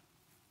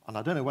 and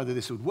I don't know whether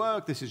this would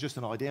work, this is just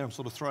an idea I'm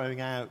sort of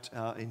throwing out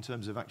in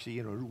terms of actually,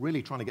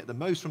 really trying to get the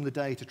most from the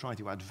data, trying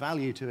to add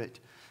value to it.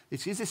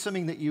 Is this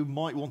something that you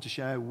might want to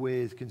share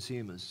with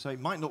consumers? So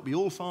it might not be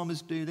all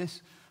farmers do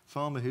this. A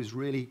farmer who's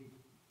really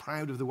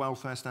proud of the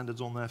welfare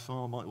standards on their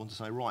farm might want to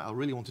say, right, I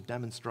really want to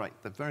demonstrate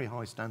the very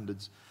high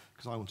standards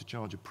because I want to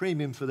charge a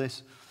premium for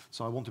this.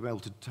 So I want to be able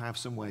to have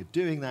some way of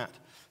doing that.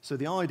 So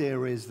the idea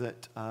is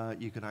that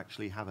you could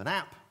actually have an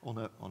app on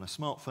a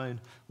smartphone,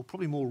 or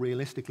probably more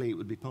realistically, it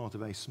would be part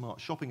of a smart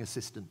shopping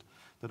assistant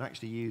that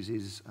actually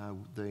uses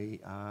the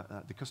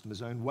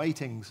customer's own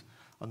weightings,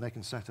 and they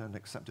can set an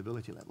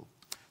acceptability level.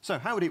 So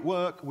how would it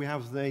work? We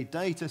have the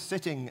data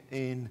sitting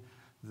in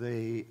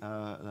the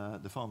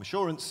farm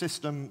assurance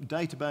system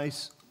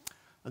database.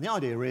 And the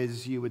idea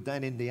is you would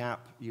then, in the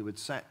app, you would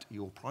set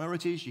your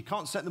priorities. You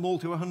can't set them all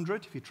to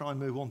 100. If you try and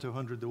move on to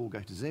 100, they all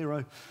go to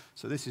 0.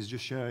 So this is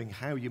just showing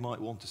how you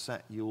might want to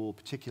set your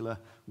particular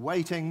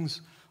weightings.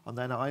 And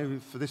then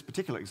for this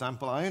particular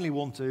example, I only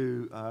want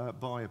to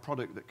buy a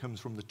product that comes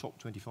from the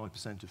top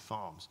 25% of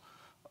farms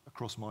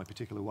across my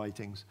particular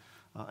weightings.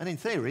 And in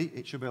theory,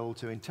 it should be able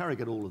to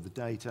interrogate all of the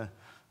data.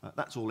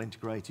 That's all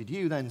integrated.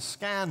 You then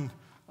scan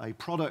a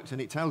product,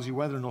 and it tells you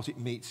whether or not it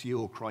meets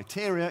your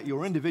criteria,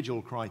 your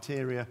individual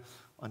criteria,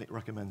 and it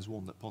recommends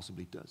one that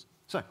possibly does.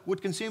 So,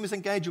 would consumers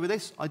engage with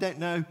this? I don't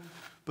know,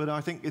 but I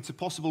think it's a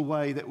possible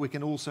way that we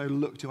can also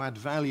look to add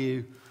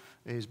value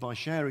is by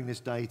sharing this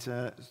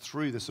data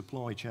through the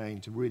supply chain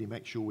to really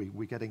make sure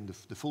we're getting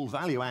the full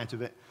value out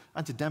of it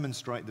and to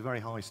demonstrate the very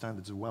high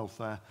standards of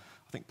welfare.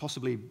 I think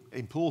possibly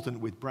important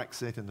with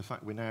Brexit and the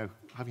fact we're now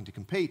having to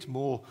compete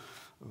more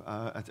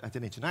at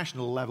an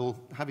international level,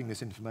 having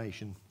this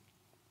information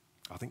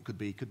I think could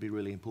be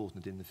really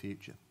important in the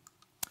future.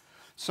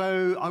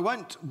 So I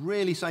won't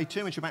really say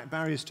too much about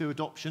barriers to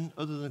adoption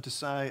other than to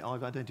say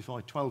I've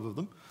identified 12 of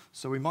them.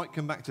 So we might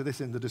come back to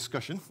this in the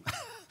discussion.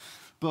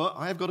 But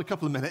I have got a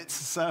couple of minutes.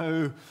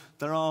 So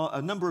there are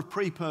a number of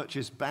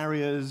pre-purchase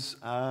barriers,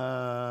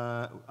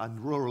 and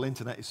rural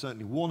internet is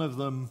certainly one of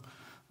them.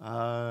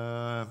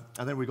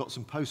 And then we've got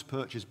some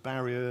post-purchase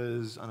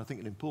barriers, and I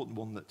think an important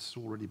one that's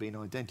already been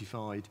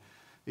identified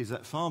is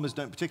that farmers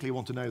don't particularly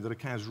want to know that a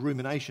cow's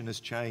rumination has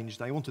changed.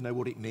 They want to know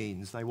what it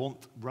means. They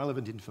want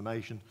relevant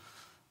information.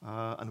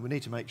 And we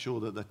need to make sure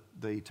that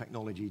the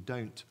technology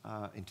don't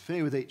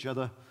interfere with each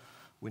other.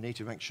 We need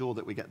to make sure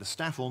that we get the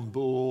staff on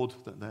board,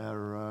 that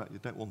you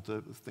don't want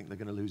to think they're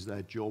going to lose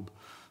their job.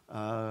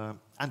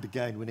 And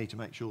again, we need to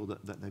make sure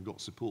that they've got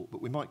support.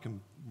 But we might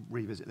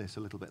revisit this a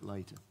little bit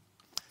later.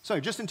 So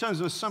just in terms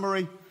of a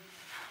summary,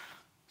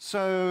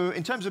 So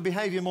in terms of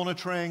behaviour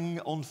monitoring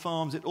on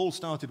farms, it all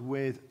started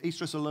with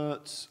estrus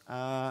alerts.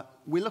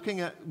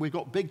 We've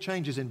got big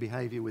changes in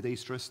behaviour with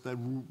estrus. They're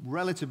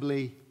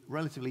relatively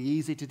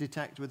easy to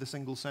detect with a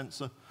single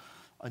sensor,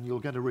 and you'll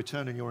get a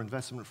return on your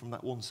investment from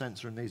that one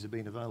sensor, and these have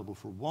been available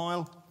for a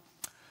while.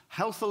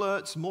 Health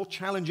alerts, more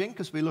challenging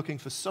because we're looking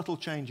for subtle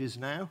changes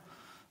now,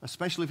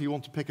 especially if you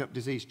want to pick up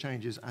disease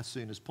changes as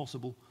soon as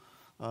possible.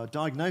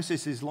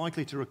 Diagnosis is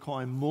likely to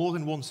require more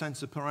than one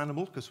sensor per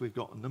animal because we've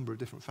got a number of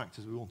different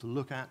factors we want to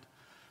look at.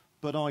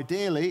 But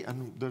ideally,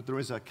 and there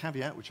is a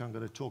caveat which I'm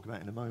going to talk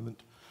about in a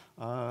moment,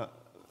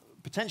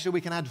 potentially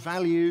we can add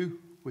value.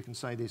 We can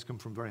say these come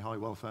from very high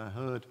welfare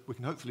herd. We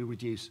can hopefully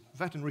reduce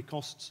veterinary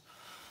costs.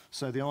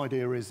 So the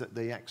idea is that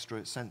the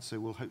extra sensor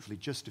will hopefully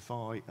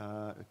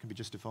can be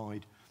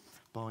justified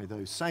by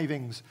those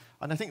savings.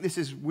 And I think this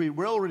is,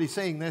 we're already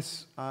seeing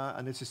this,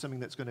 and this is something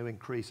that's going to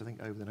increase, I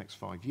think, over the next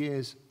 5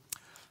 years.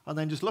 And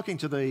then just looking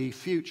to the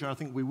future, I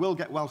think we will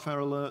get welfare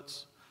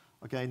alerts.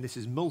 Again,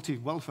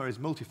 welfare is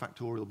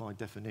multifactorial by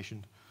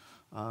definition.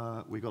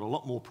 We've got a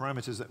lot more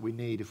parameters that we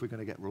need if we're going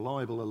to get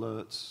reliable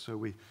alerts. So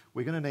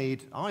we're going to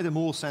need either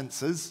more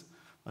sensors,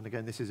 and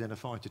again, this is in a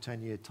 5 to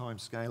 10 year time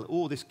scale,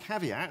 or this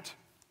caveat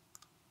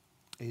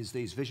is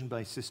these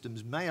vision-based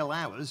systems may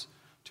allow us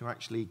to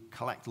actually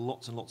collect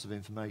lots and lots of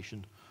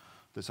information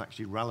that's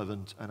actually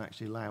relevant and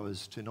actually allow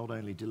us to not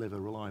only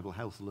deliver reliable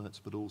health alerts,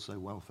 but also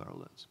welfare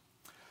alerts.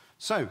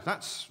 So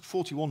that's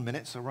 41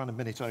 minutes. I ran a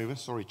minute over.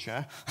 Sorry,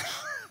 Chair.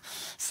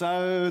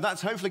 So that's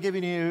hopefully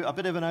giving you a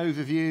bit of an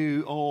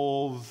overview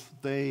of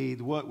the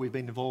work we've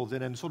been involved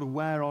in and sort of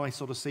where I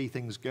sort of see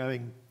things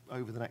going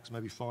over the next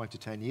maybe 5 to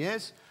 10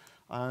 years.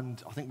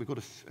 And I think we've got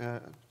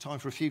time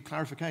for a few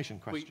clarification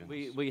questions.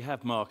 We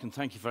have, Mark, and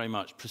thank you very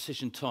much.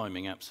 Precision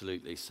timing,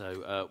 absolutely.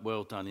 So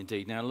well done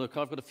indeed. Now, look,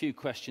 I've got a few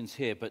questions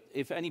here, but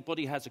if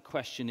anybody has a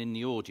question in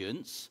the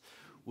audience,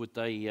 would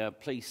they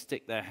please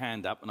stick their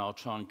hand up and I'll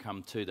try and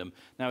come to them.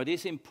 Now, it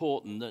is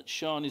important that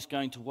Sean is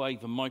going to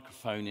wave a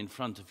microphone in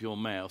front of your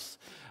mouth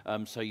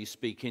so you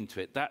speak into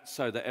it. That's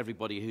so that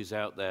everybody who's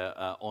out there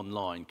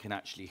online can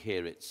actually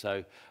hear it.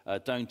 So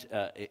don't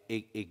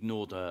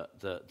ignore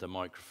the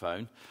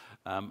microphone.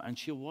 And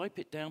she'll wipe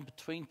it down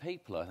between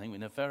people, I think,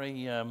 in a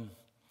very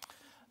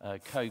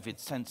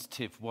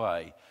COVID-sensitive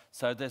way.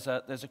 So there's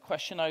a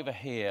question over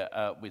here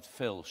with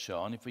Phil,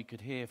 Sean. If we could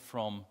hear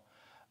from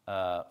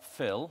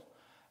Phil.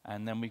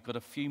 And then we've got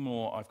a few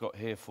more I've got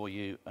here for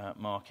you,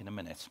 Mark, in a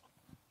minute.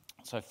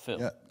 So, Phil.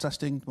 Yeah,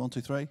 testing, 1, 2,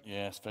 3.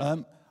 Yes,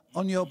 Phil.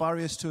 On your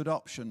barriers to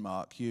adoption,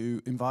 Mark,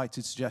 you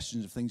invited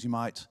suggestions of things you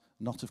might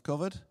not have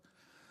covered.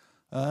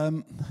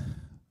 I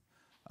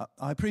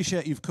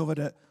appreciate you've covered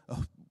a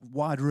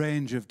wide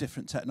range of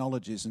different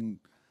technologies and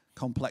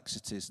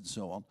complexities and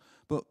so on.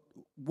 But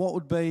what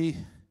would be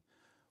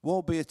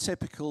a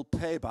typical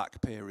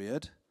payback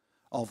period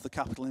of the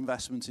capital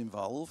investment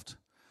involved?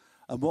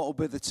 And what would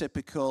be the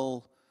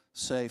typical,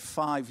 say,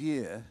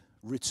 5-year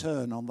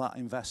return on that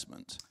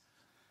investment?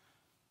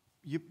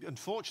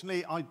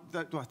 Unfortunately,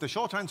 the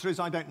short answer is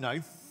I don't know.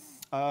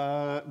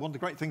 One of the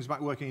great things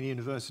about working in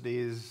university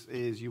is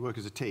you work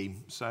as a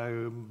team.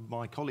 So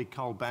my colleague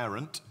Carl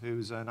Berendt,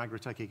 who's an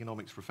agri-tech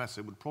economics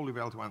professor, would probably be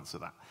able to answer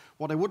that.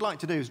 What I would like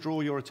to do is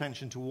draw your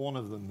attention to one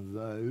of them,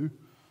 though,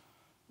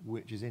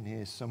 which is in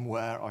here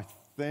somewhere, I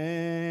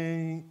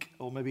think,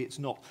 or maybe it's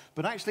not.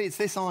 But actually, it's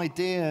this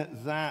idea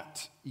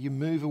that you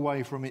move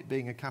away from it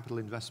being a capital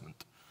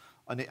investment,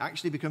 and it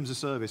actually becomes a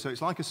service. So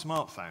it's like a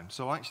smartphone.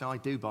 So actually, I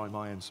do buy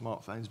my own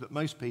smartphones, but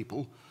most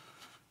people,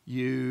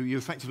 you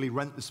effectively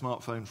rent the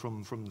smartphone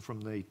from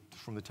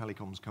the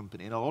telecoms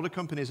company, and a lot of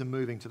companies are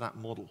moving to that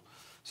model.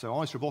 So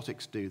ICE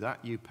Robotics do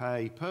that. You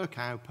pay per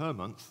cow per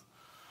month.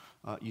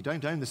 You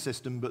don't own the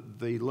system, but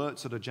the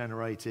alerts that are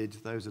generated,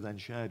 those are then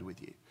shared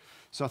with you.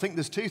 So I think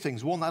there's two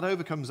things. One, that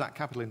overcomes that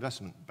capital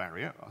investment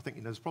barrier. I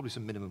think there's probably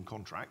some minimum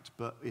contract,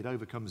 but it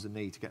overcomes the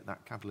need to get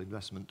that capital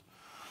investment.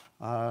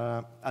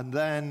 And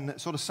then,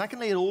 sort of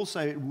secondly,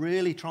 it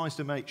really tries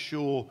to make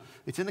sure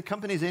it's in the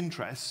company's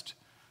interest,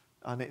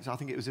 and I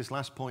think it was this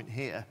last point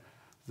here,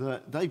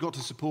 that they've got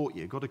to support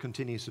you, got to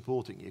continue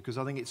supporting you, because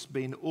I think it's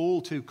been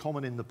all too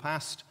common in the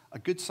past. A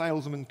good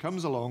salesman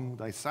comes along,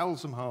 they sell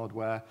some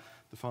hardware,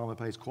 the farmer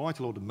pays quite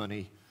a lot of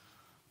money,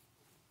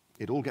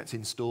 it all gets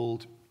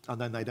installed, and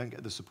then they don't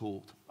get the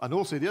support. And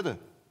also the other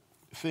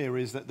fear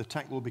is that the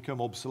tech will become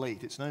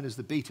obsolete. It's known as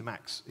the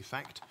Betamax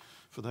effect.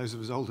 For those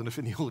of us old enough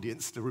in the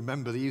audience to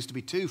remember, there used to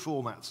be 2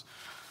 formats.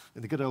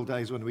 In the good old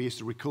days when we used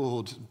to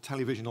record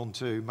television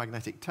onto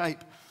magnetic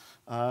tape,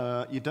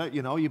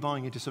 you're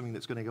buying into something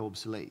that's going to go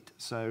obsolete.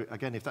 So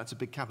again, if that's a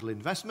big capital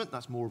investment,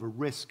 that's more of a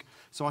risk.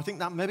 So I think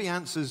that maybe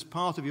answers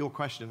part of your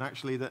question,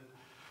 actually, that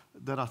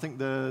I think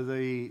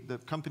the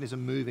companies are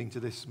moving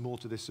to this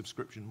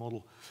subscription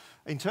model.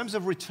 In terms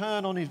of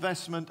return on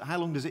investment, how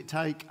long does it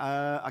take?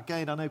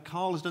 Again, I know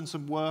Carl has done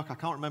some work. I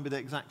can't remember the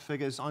exact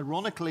figures.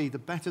 Ironically, the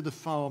better the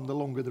farm, the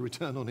longer the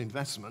return on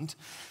investment,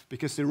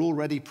 because they're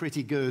already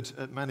pretty good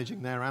at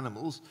managing their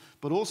animals.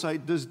 But also,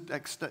 it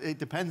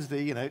depends.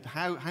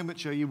 How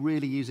much are you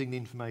really using the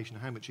information?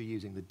 How much are you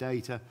using the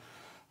data?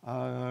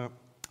 I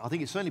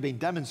think it's certainly been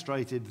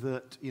demonstrated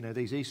that, you know,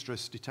 these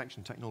estrus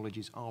detection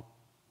technologies are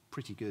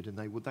pretty good, and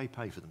they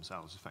pay for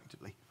themselves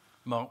effectively.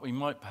 Mark, we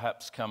might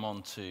perhaps come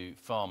on to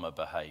farmer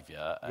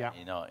behaviour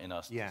in our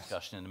Yes.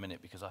 discussion in a minute,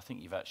 because I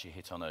think you've actually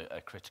hit on a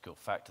critical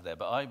factor there.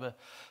 But I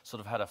sort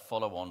of had a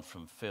follow-on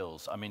from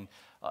Phil's. I mean,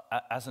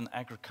 as an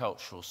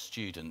agricultural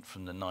student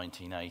from the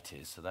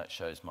 1980s, so that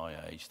shows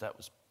my age, that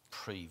was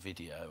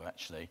pre-video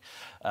actually,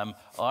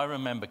 I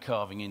remember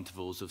calving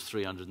intervals of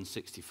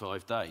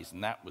 365 days,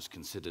 and that was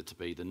considered to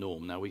be the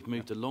norm. Now, we've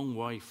moved a long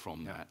way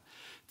from that.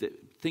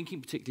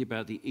 Thinking particularly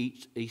about the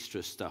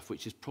estrus stuff,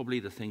 which is probably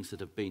the things that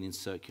have been in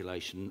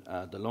circulation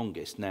the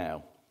longest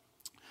now,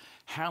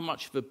 how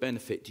much of a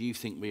benefit do you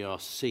think we are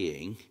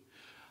seeing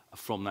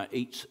from that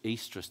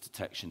estrus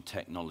detection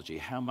technology?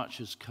 How much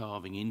has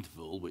calving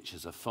interval, which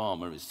as a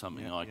farmer is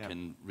something I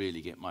can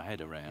really get my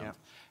head around,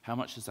 how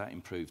much has that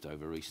improved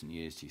over recent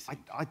years, do you think?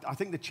 I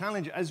think the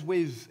challenge, as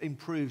we've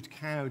improved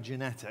cow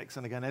genetics,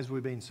 and again, as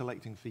we've been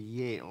selecting for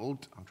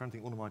yield, I'm trying to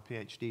think, one of my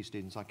PhD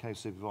students I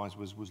co-supervised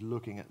was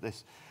looking at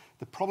this.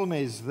 The problem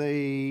is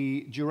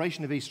the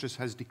duration of estrus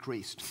has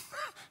decreased.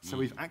 So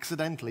we've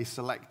accidentally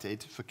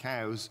selected for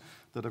cows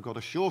that have got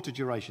a shorter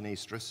duration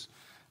estrus,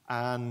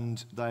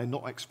 and they're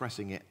not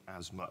expressing it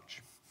as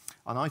much.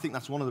 And I think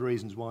that's one of the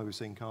reasons why we're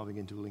seeing calving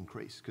interval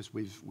increase, because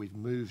we've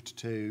moved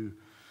to,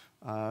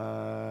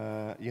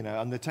 you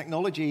know, and the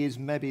technology is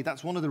maybe,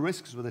 that's one of the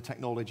risks with the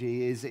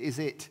technology, is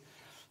it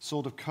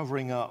sort of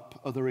covering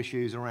up other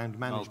issues around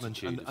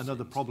management and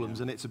other problems,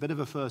 and it's a bit of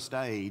a first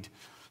aid.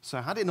 So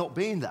had it not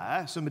been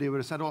there, somebody would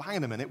have said, well, hang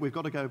on a minute, we've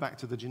got to go back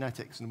to the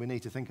genetics and we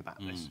need to think about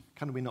this.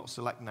 Can we not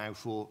select now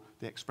for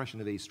the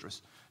expression of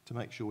estrus to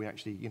make sure we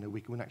actually, you know,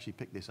 we can actually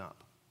pick this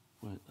up?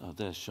 Well,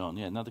 there's Sean.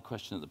 Yeah, another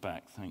question at the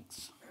back.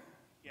 Thanks.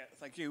 Yeah,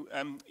 thank you.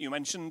 You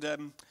mentioned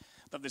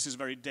that this is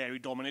very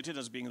dairy-dominated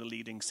as being the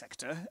leading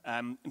sector.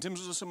 In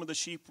terms of some of the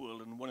sheep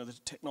world, and one of the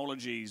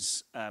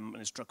technologies, and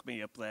it struck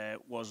me up there,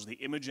 was the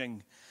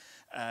imaging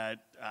and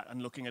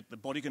looking at the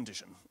body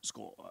condition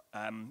score.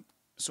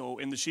 So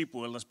in the sheep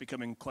world, that's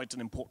becoming quite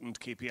an important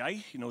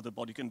KPI, you know, the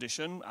body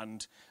condition,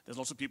 and there's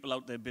lots of people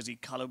out there busy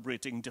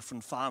calibrating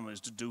different farmers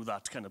to do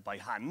that kind of by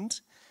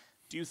hand.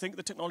 Do you think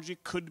the technology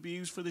could be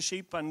used for the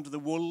sheep and the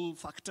wool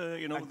factor,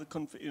 you know, the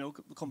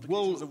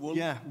complications of wool?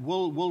 Yeah,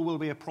 wool will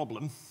be a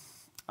problem.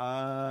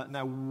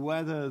 Now,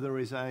 whether there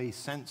is a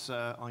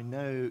sensor, I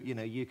know, you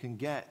know, you can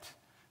get,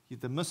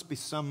 there must be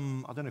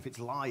some, I don't know if it's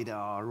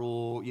LiDAR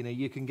or, you know,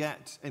 you can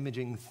get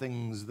imaging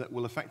things that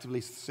will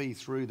effectively see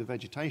through the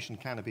vegetation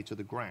canopy to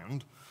the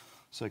ground.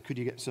 So could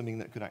you get something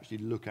that could actually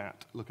look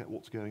at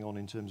what's going on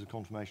in terms of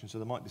conformation? So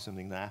there might be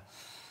something there.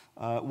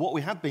 What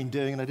we have been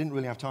doing, and I didn't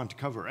really have time to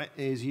cover it,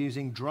 is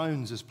using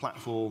drones as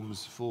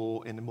platforms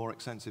in a more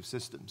extensive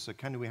system. So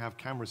can we have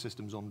camera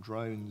systems on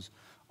drones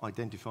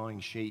identifying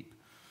sheep?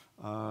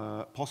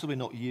 Possibly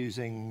not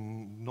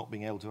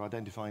being able to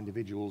identify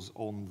individuals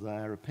on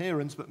their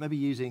appearance, but maybe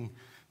using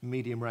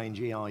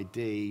medium-range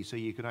EID, so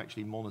you could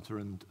actually monitor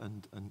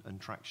and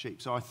track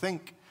sheep. So I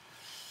think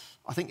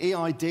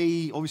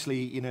EID, obviously,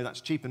 you know,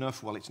 that's cheap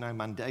enough. Well, it's now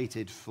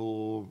mandated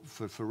for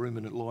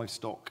ruminant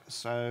livestock.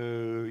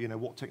 So, you know,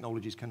 what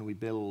technologies can we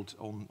build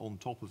on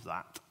top of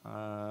that?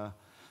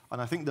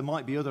 And I think there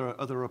might be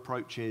other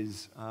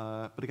approaches.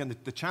 But again,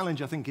 the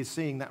challenge, I think, is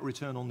seeing that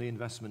return on the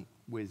investment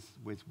with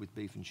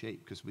beef and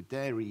sheep. Because with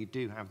dairy, you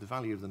do have the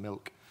value of the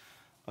milk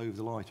over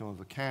the lifetime of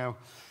a cow.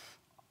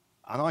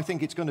 And I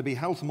think it's going to be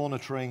health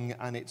monitoring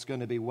and it's going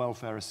to be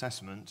welfare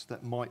assessment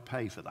that might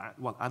pay for that.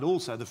 Well, and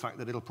also the fact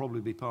that it'll probably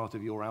be part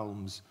of your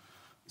ELMS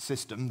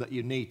system, that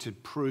you need to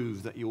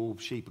prove that your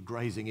sheep are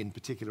grazing in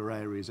particular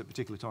areas at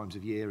particular times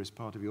of year as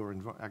part of your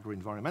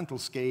agro-environmental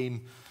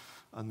scheme,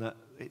 and that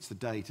it's the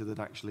data that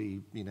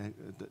actually, you know,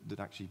 that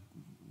actually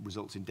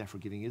results in DEFRA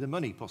giving you the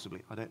money,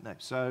 possibly. I don't know.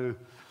 So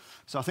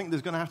I think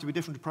there's going to have to be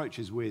different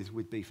approaches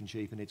with beef and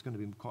sheep, and it's going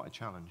to be quite a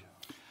challenge.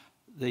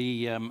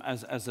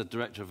 As a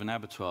director of an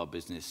abattoir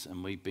business,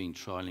 and we've been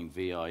trialling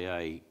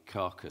VIA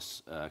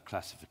carcass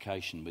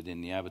classification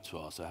within the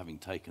abattoir, so having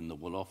taken the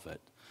wool off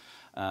it,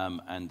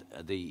 and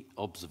the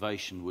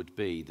observation would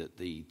be that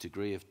the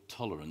degree of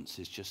tolerance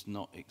is just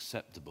not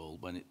acceptable,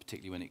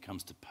 particularly when it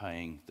comes to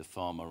paying the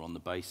farmer on the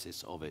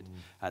basis of it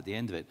at the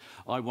end of it.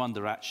 I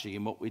wonder actually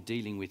in what we're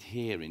dealing with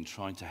here in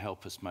trying to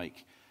help us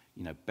make,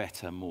 you know,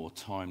 better, more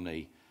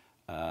timely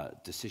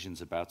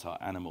decisions about our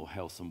animal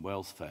health and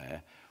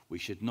welfare, we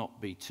should not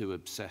be too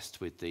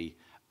obsessed with the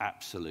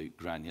absolute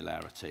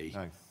granularity,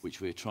 which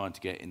we're trying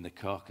to get in the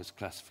carcass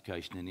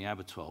classification in the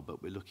abattoir,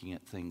 but we're looking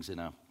at things in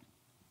a,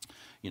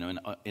 you know,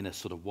 in a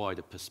sort of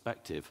wider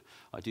perspective.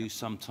 I do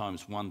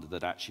sometimes wonder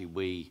that actually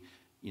we,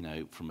 you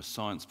know, from a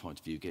science point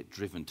of view, get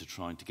driven to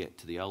trying to get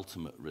to the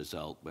ultimate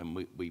result when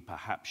we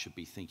perhaps should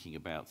be thinking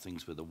about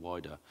things with a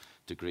wider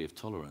degree of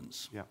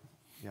tolerance. Yeah.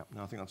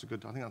 No, I think that's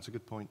a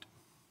good point.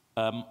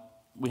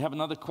 We have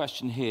another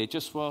question here.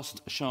 Just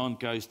whilst Sean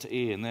goes to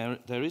Ian,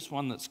 there is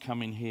one that's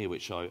come in here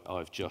which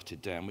I've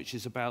jotted down, which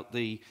is about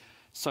the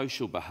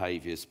social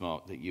behaviours,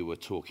 Mark, that you were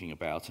talking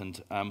about.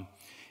 And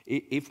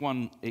if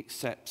one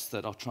accepts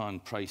that, I'll try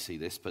and précis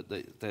this, but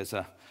there's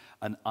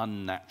an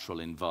unnatural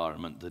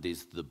environment that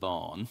is the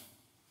barn,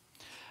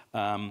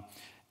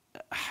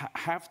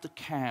 have the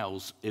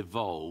cows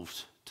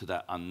evolved to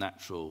that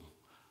unnatural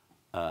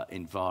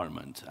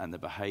environment and the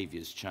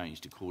behaviours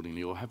changed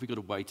accordingly, or have we got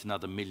to wait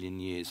another 1 million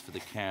years for the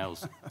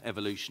cows'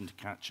 evolution to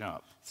catch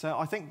up? So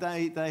I think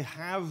they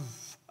have,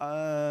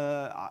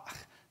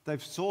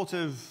 they've sort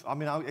of, I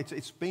mean,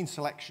 it's been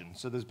selection.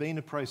 So there's been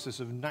a process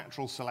of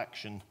natural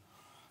selection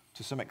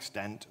to some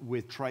extent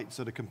with traits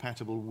that are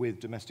compatible with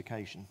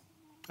domestication.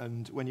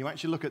 And when you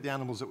actually look at the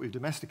animals that we've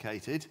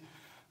domesticated,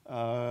 you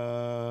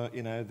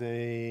know,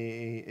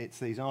 it's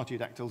these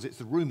artiodactyls, it's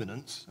the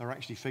ruminants are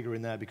actually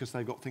figuring there because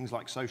they've got things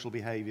like social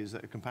behaviours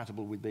that are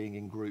compatible with being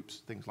in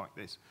groups, things like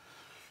this.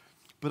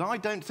 But I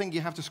don't think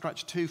you have to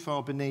scratch too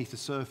far beneath the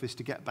surface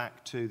to get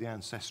back to the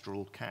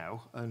ancestral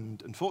cow.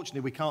 And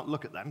unfortunately, we can't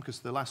look at them because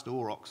the last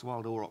aurochs,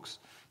 wild aurochs,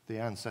 the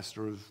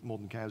ancestor of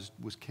modern cows,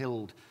 was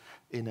killed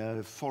in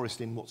a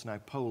forest in what's now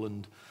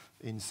Poland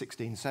in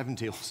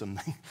 1670 or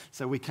something.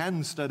 So we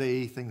can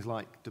study things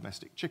like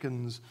domestic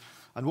chickens.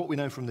 And what we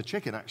know from the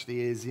chicken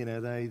actually is, you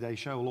know, they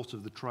show a lot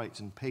of the traits,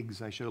 and pigs,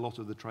 they show a lot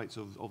of the traits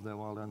of their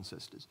wild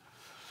ancestors.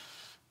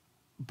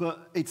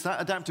 But it's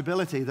that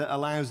adaptability that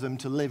allows them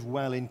to live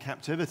well in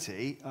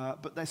captivity,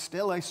 but there's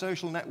still a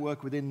social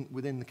network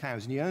within the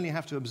cows. And you only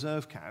have to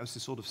observe cows to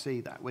sort of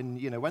see that. When,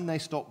 you know, when they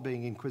stop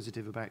being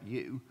inquisitive about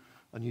you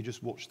and you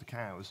just watch the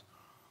cows,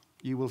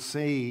 you will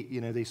see, you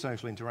know, these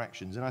social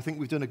interactions. And I think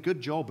we've done a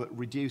good job at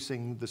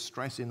reducing the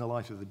stress in the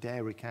life of a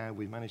dairy cow.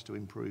 We've managed to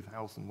improve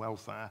health and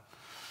welfare.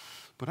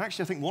 But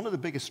actually, I think one of the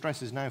biggest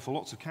stresses now for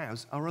lots of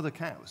cows are other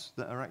cows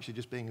that are actually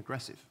just being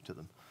aggressive to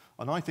them.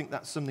 And I think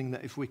that's something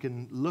that if we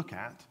can look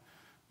at,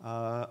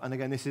 and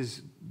again,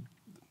 it's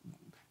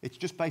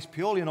just based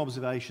purely on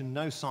observation,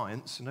 no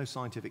science, no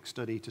scientific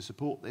study to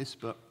support this,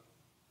 but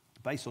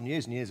based on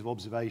years and years of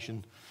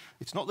observation,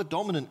 it's not the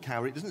dominant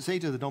cow. It doesn't say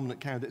to the dominant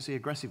cow that's the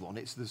aggressive one.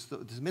 It's this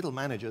middle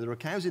manager. There are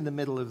cows in the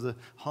middle of the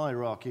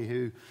hierarchy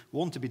who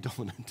want to be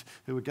dominant,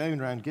 who are going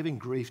around giving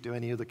grief to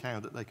any other cow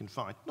that they can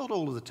find. Not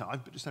all of the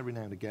time, but just every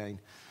now and again.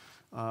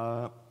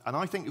 And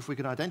I think if we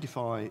could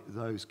identify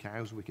those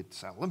cows, we could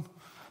sell them.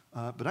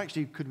 But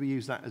actually, could we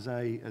use that as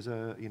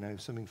a you know,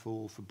 something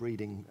for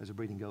breeding, as a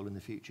breeding goal in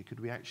the future? Could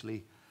we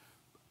actually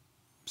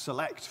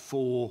select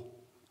for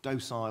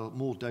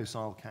more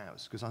docile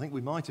cows? Because I think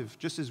we might have,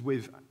 just as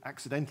we've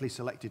accidentally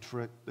selected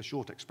for a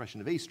short expression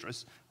of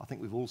estrus, I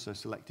think we've also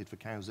selected for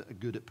cows that are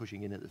good at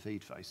pushing in at the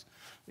feed face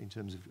in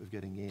terms of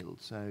getting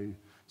yield. So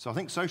I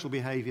think social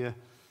behaviour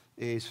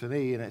is, for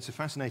me, and it's a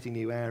fascinating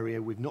new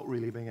area. We've not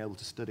really been able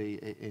to study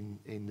it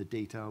in the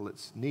detail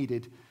that's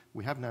needed.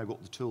 We have now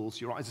got the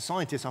tools. You're right, as a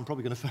scientist, I'm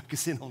probably going to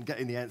focus in on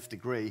getting the nth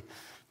degree.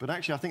 But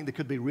actually, I think there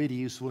could be really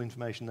useful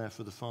information there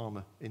for the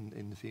farmer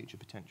in the future,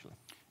 potentially.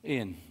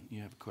 Ian,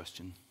 you have a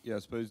question. Yeah, I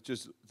suppose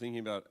just thinking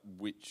about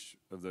which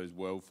of those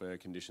welfare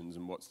conditions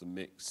and what's the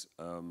mix,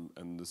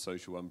 and the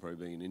social one probably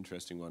being an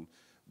interesting one.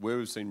 Where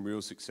we've seen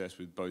real success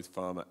with both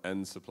farmer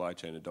and supply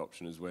chain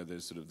adoption is where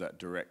there's sort of that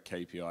direct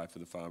KPI for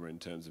the farmer in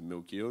terms of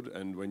milk yield.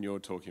 And when you're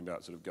talking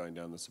about sort of going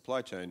down the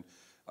supply chain,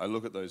 I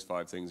look at those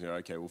 5 things and go,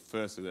 okay, well,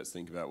 firstly, let's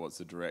think about what's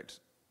the direct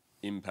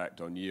impact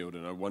on yield.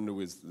 And I wonder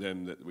with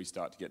them that we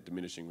start to get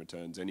diminishing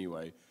returns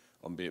anyway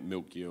on be it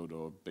milk yield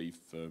or beef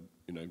for,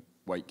 you know,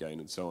 weight gain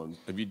and so on.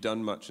 Have you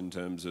done much in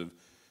terms of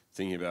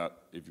thinking about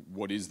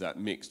what is that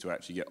mix to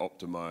actually get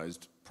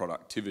optimized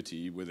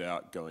productivity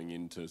without going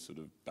into sort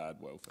of bad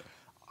welfare?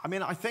 I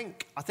mean, I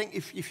think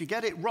if you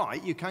get it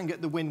right, you can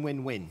get the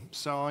win-win-win.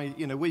 So,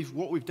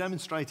 what we've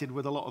demonstrated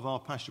with a lot of our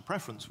pasture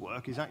preference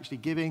work is actually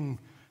giving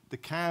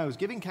cows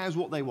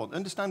what they want,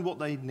 understand what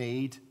they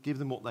need, give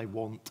them what they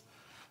want.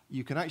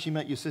 You can actually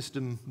make your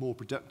system more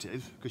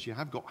productive because you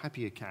have got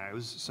happier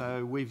cows.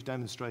 So we've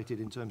demonstrated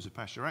in terms of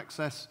pasture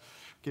access,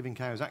 giving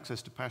cows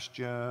access to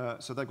pasture.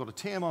 So they've got a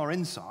TMR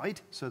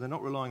inside, so they're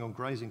not relying on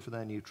grazing for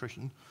their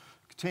nutrition.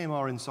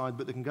 TMR inside,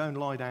 but they can go and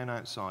lie down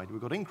outside.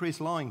 We've got increased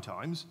lying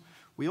times.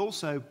 We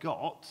also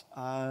got,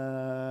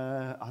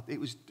 it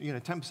was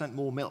 10%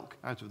 more milk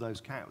out of those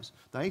cows.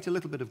 They ate a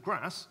little bit of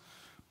grass,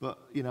 but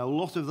a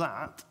lot of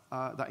that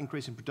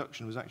increase in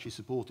production was actually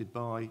supported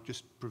by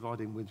just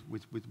providing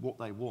with what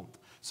they want.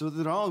 So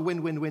there are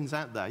win-win-wins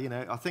out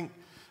there. I think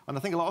a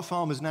lot of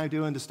farmers now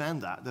do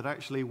understand that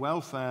actually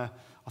welfare.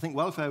 I think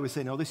welfare was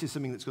saying, this is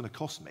something that's going to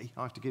cost me.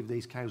 I have to give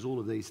these cows all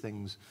of these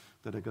things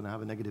that are going to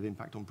have a negative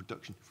impact on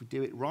production. If we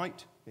do it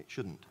right, it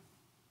shouldn't.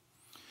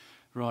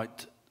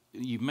 Right.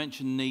 You've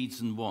mentioned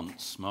needs and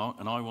wants, Mark,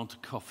 and I want a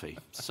coffee.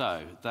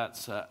 So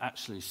that's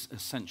actually an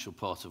essential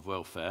part of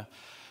welfare.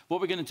 What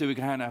we're going to do, we're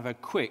going to have a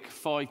quick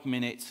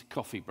 5-minute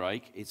coffee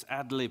break. It's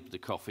ad-lib the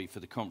coffee for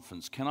the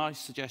conference. Can I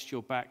suggest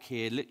you're back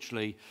here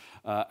literally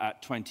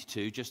at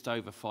 22, just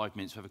over 5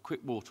 minutes. Have a quick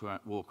walk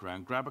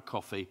around, grab a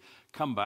coffee, come back.